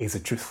is the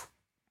truth.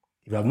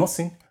 If you have not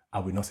seen, I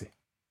will not say.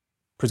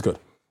 Praise God.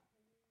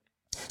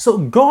 So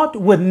God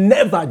will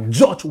never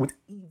judge with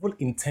evil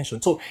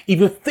intention. So if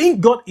you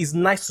think God is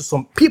nice to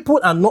some people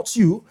and not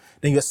you,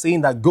 then you're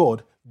saying that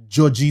God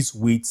judges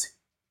with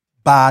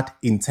bad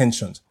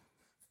intentions.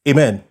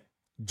 Amen.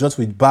 Judge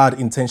with bad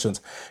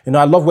intentions. You know,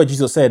 I love where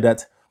Jesus said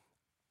that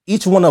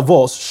each one of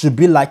us should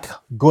be like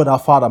God our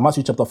Father.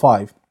 Matthew chapter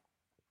 5.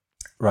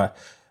 Right.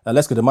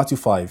 Let's go to Matthew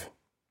 5.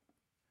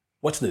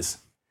 Watch this.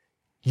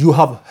 You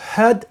have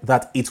heard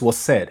that it was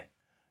said,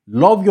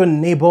 love your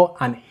neighbor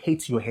and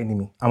hate your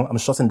enemy. I'm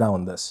shutting down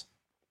on this.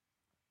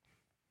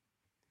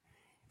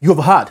 You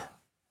have heard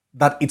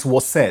that it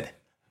was said,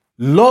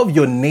 love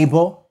your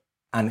neighbor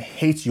and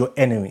hate your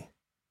enemy.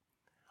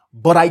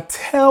 But I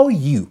tell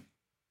you,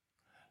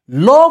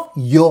 love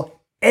your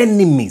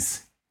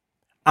enemies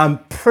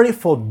and pray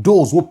for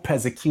those who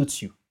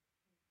persecute you.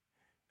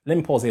 Let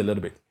me pause here a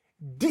little bit.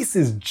 This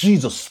is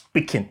Jesus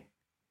speaking.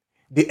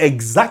 The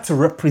exact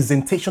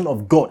representation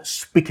of God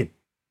speaking.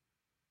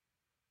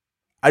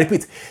 I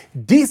repeat,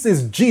 this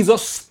is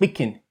Jesus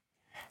speaking.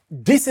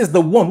 This is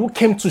the one who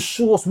came to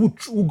show us who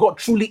God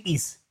truly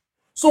is.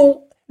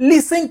 So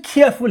listen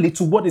carefully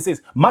to what it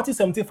says. Matthew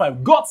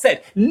 17:5. God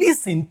said,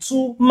 listen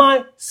to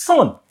my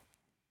son.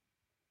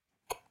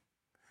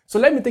 So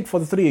let me take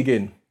 43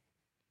 again.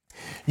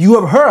 You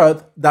have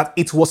heard that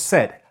it was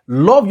said,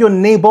 love your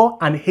neighbor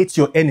and hate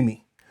your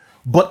enemy.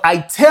 But I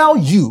tell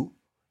you,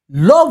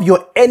 love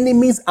your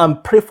enemies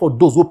and pray for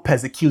those who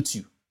persecute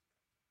you.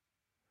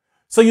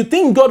 So you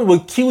think God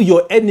will kill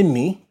your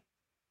enemy,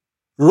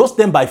 roast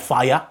them by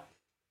fire,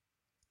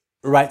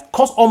 right?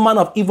 Cause all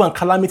manner of evil and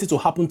calamity to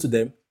happen to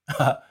them.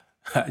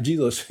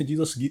 Jesus,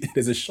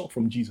 there's a shock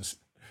from Jesus.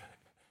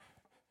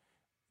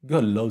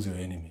 God loves your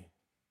enemy.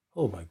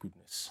 Oh my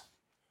goodness.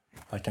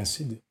 I can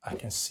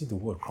see the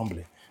world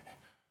crumbling.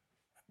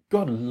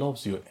 God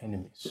loves your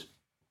enemies.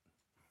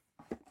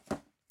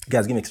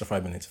 Guys, give me extra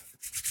 5 minutes.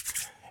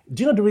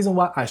 Do you know the reason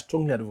why I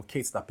strongly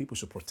advocate that people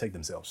should protect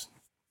themselves?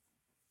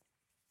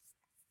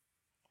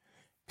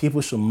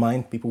 People should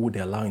mind people who they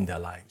allow in their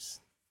lives.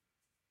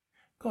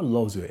 God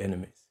loves your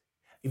enemies.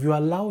 If you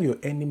allow your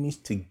enemies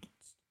to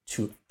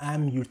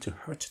harm you, to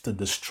hurt you, to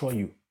destroy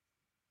you,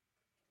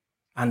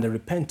 and they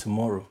repent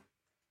tomorrow,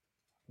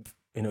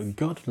 you know,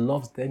 God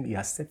loves them, He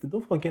accepts them.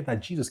 Don't forget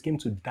that Jesus came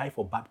to die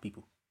for bad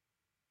people.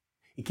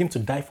 He came to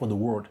die for the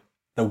world,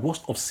 the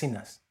worst of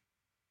sinners.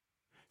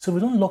 So if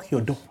you don't lock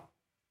your door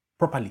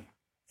properly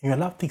and you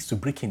allow things to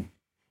break in,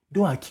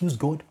 don't accuse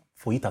God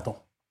for it at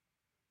all.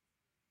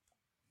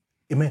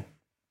 Amen.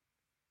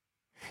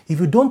 If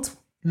you don't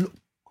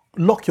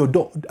lock your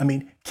door,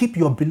 keep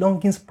your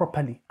belongings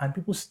properly and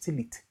people steal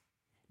it,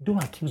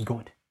 don't accuse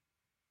God.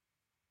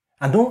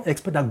 And don't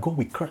expect that God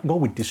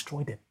will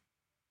destroy them.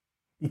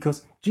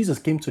 Because Jesus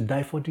came to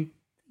die for the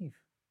thief.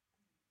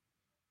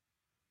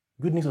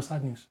 Good news or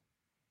sad news?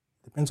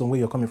 Depends on where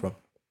you're coming from.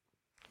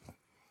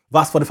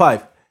 Verse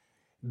 45.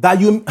 That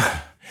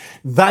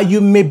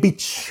you may be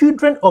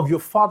children of your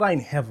Father in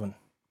heaven.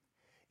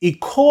 He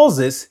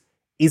causes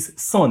His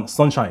sun,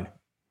 sunshine,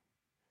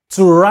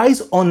 to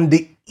rise on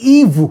the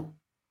evil.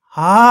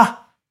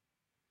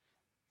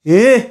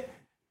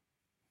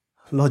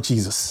 Lord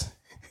Jesus.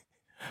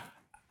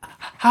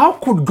 How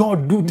could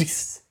God do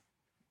this?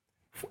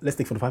 Let's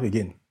take 45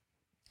 again.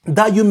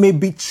 That you may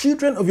be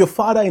children of your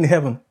Father in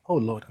heaven. Oh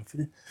Lord, that's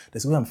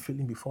the way I'm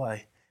feeling before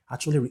I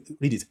actually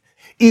read it.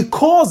 He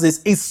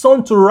causes His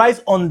sun to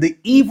rise on the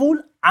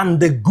evil and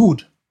the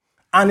good,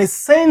 and He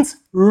sends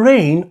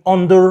rain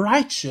on the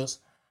righteous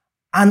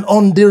and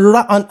on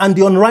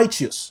the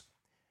unrighteous.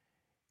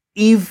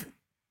 if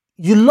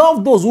you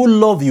love those who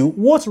love you,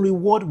 what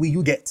reward will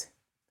you get?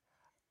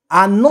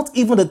 And not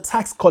even the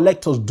tax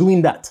collectors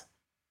doing that.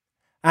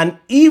 And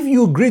if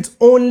you greet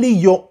only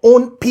your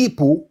own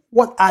people,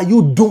 what are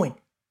you doing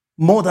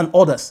more than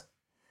others?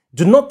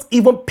 Do not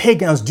even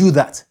pagans do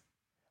that.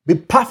 Be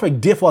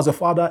perfect, therefore, as your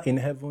Father in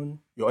heaven,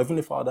 your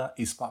heavenly Father,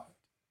 is perfect.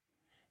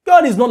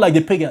 God is not like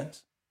the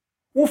pagans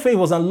who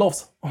favors and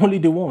loves only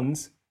the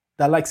ones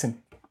that likes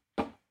him.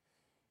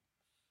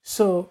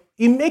 So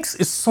he makes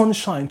his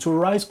sunshine to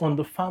rise on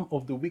the farm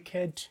of the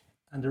wicked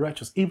and the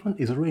righteous. Even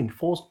his rain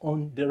falls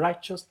on the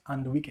righteous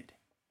and the wicked.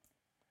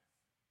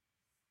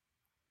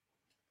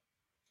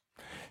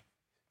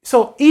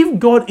 So if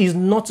God is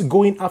not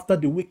going after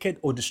the wicked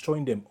or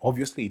destroying them,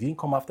 obviously he didn't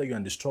come after you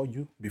and destroy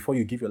you before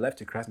you give your life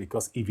to Christ,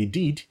 because if he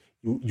did,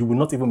 you will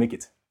not even make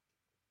it.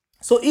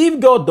 So if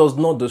God does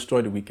not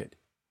destroy the wicked,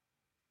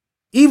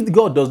 if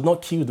God does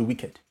not kill the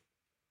wicked,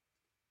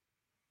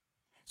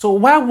 so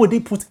why would he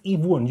put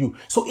evil on you?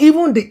 So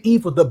even the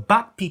evil, the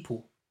bad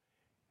people,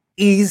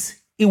 he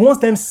wants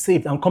them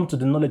saved and come to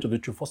the knowledge of the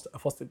truth.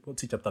 First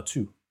Timothy chapter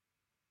 2.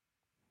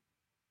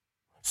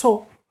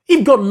 So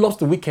if God loves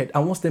the wicked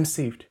and wants them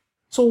saved,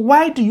 so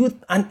why do you,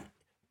 and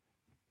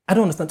I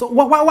don't understand, so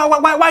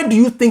why do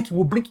you think he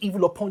will bring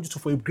evil upon you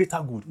for a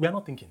greater good? We are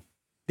not thinking.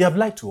 They have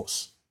lied to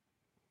us.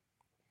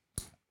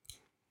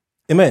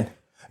 Amen.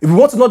 If we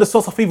want to know the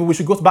source of evil, we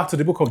should go back to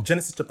the book of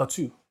Genesis chapter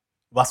 2,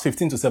 verse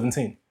 15 to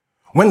 17.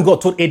 When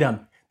God told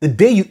Adam, the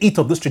day you eat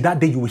of this tree, that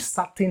day you will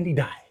certainly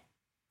die.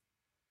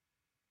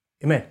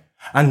 Amen.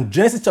 And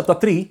Genesis chapter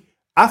 3,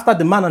 after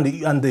the man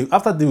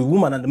after the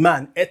woman and the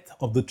man ate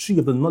of the tree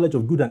of the knowledge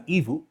of good and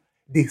evil,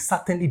 they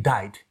certainly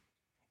died.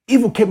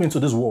 Evil came into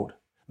this world.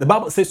 The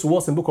Bible says to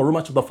us in the book of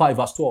Romans chapter 5,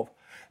 verse 12,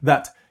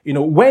 that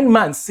when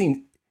man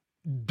sinned,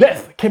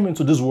 death came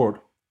into this world.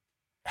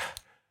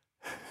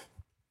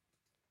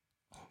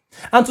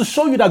 And to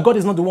show you that God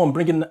is not the one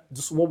bringing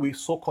just what we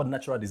so-called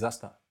natural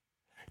disaster,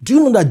 do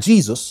you know that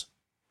Jesus,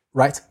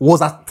 right,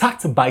 was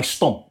attacked by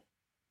storm?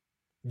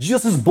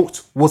 Jesus'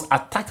 boat was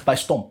attacked by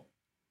storm.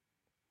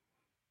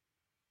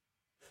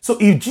 So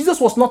if Jesus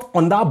was not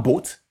on that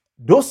boat,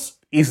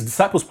 his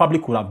disciples probably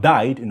could have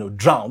died,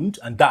 drowned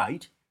and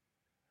died.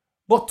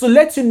 But to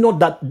let you know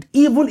that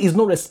evil is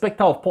no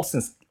respecter of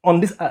persons on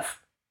this earth.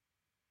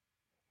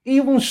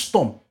 Even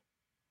storm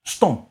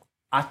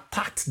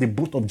attacked the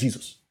boat of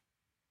Jesus.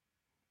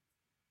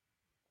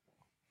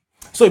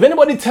 So if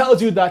anybody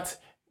tells you that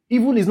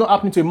evil is not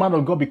happening to a man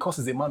of God because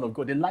he's a man of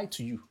God, they lie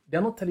to you. They're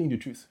not telling you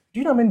the truth.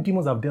 Do you know how many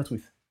demons I've dealt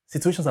with?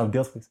 Situations I've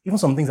dealt with? Even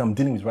some things I'm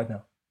dealing with right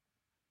now.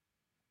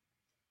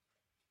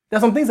 There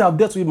are some things I've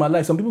dealt with in my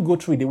life. Some people go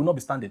through it, they will not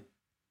be standing.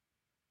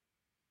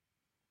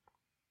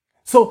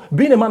 So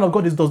being a man of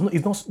God does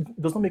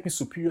not make me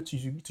superior to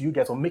you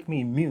guys or make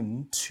me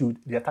immune to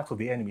the attacks of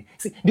the enemy.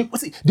 See,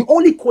 the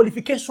only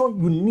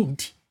qualification you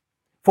need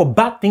for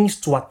bad things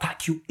to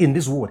attack you in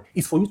this world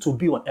is for you to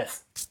be on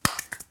earth.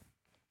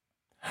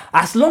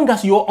 As long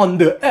as you're on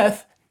the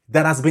earth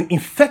that has been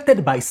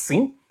infected by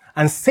sin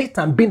and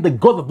Satan being the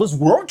god of this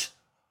world,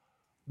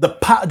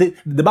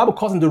 the Bible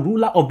calls him the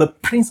ruler of the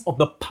prince of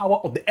the power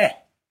of the air.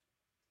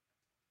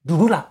 The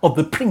ruler of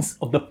the prince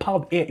of the power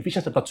of the air,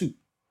 Ephesians chapter 2.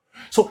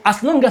 So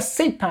as long as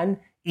Satan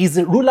is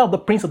the ruler of the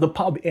prince of the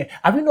power of the air,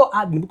 have you not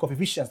heard in the book of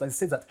Ephesians that it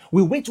says that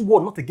we wage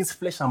war not against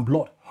flesh and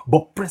blood,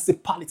 but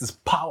principalities,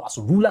 powers,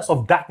 rulers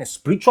of darkness,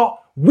 spiritual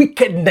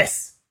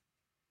wickedness.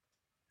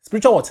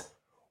 Spiritual what?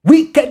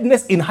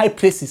 Wickedness in high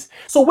places.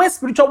 So where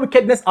spiritual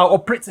wickedness are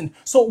operating,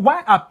 so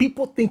why are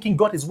people thinking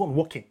God is one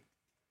working?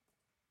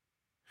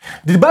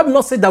 Did the Bible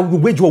not say that we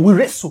wage war, we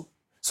wrestle?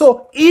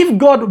 So if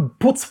God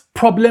puts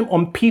problem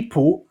on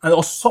people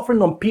or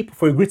suffering on people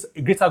for a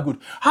greater good,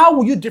 how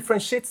will you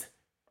differentiate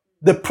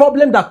the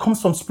problem that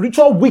comes from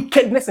spiritual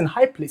wickedness in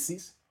high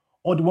places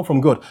or the one from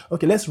God?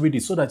 Okay, let's read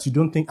it so that you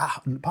don't think,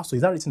 Pastor,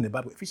 is that written in the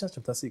Bible? Ephesians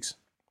chapter 6.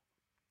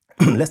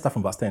 Let's start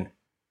from verse 10.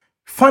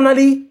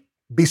 Finally,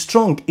 be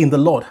strong in the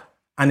Lord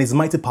and his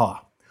mighty power.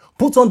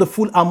 Put on the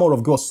full armor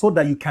of God so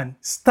that you can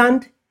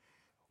stand.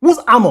 Whose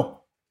armor?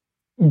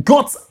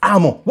 God's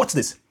armor. Watch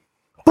this.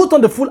 Put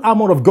on the full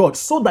armor of God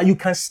so that you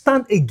can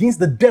stand against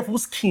the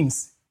devil's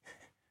schemes.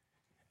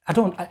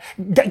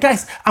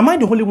 Guys, am I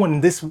the only one in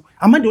this?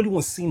 Am I the only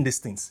one seeing these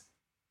things?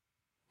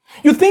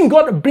 You think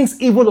God brings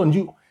evil on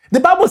you?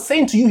 The Bible is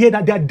saying to you here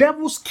that there are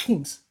devil's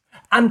schemes.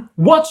 And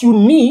what you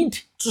need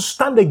to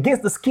stand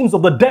against the schemes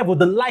of the devil,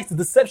 the lies, the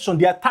deception,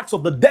 the attacks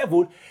of the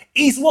devil,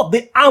 is what?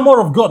 The armor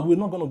of God. We're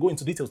not going to go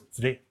into details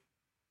today.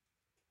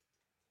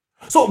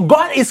 So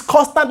God is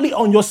constantly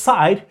on your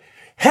side,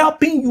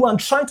 helping you and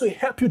trying to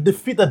help you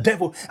defeat the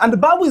devil. And the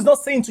Bible is not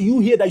saying to you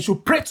here that you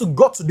should pray to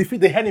God to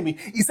defeat the enemy.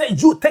 It said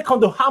you take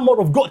on the armor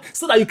of God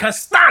so that you can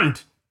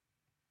stand.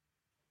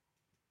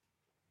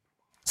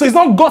 So it's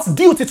not God's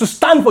duty to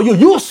stand for you.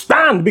 You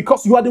stand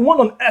because you are the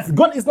one on earth.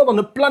 God is not on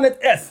the planet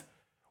earth.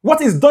 What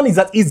he's done is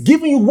that he's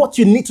giving you what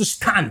you need to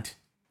stand.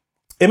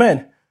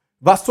 Amen.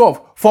 Verse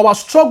 12. For our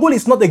struggle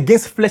is not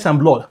against flesh and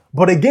blood,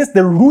 but against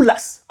the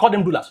rulers. Call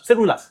them rulers. Say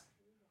rulers.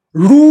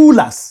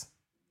 Rulers.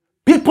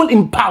 People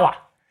in power,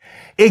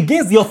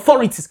 against the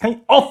authorities,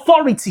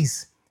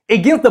 authorities,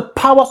 against the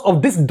powers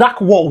of this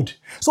dark world.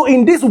 So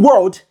in this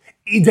world,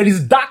 there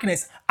is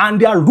darkness, and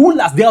there are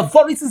rulers, there are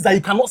authorities that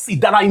you cannot see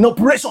that are in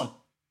operation.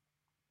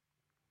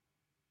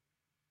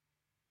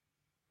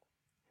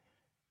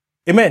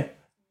 Amen.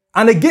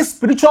 And against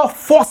spiritual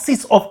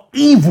forces of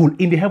evil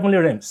in the heavenly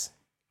realms,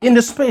 in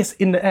the space,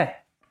 in the air,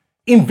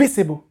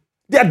 invisible.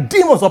 There are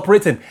demons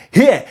operating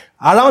here,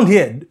 around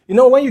here. You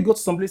know, when you go to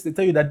some place, they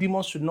tell you that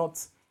demons should not,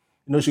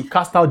 should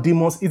cast out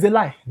demons. It's a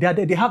lie. They are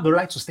there. They have the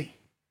right to stay.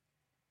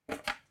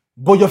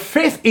 But your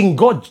faith in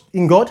God,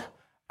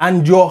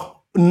 and your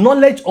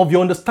knowledge of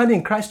your understanding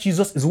in Christ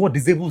Jesus is what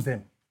disables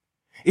them.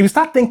 If you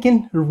start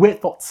thinking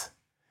weird thoughts,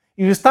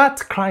 if you start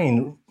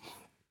crying,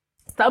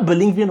 start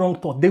believing wrong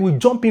thoughts, they will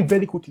jump in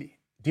very quickly.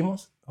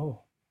 Demons,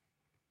 small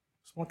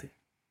thing.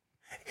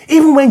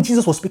 Even when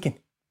Jesus was speaking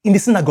in the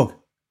synagogue,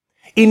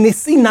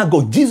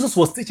 Jesus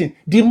was teaching,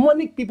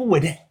 demonic people were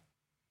there.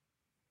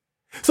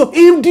 So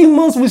if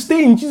demons will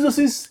stay in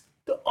Jesus'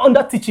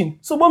 under teaching,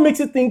 so what makes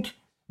you think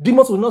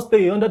demons will not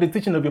stay under the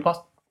teaching of your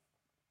pastor?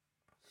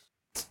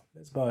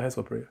 Let's bow our heads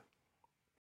for prayer.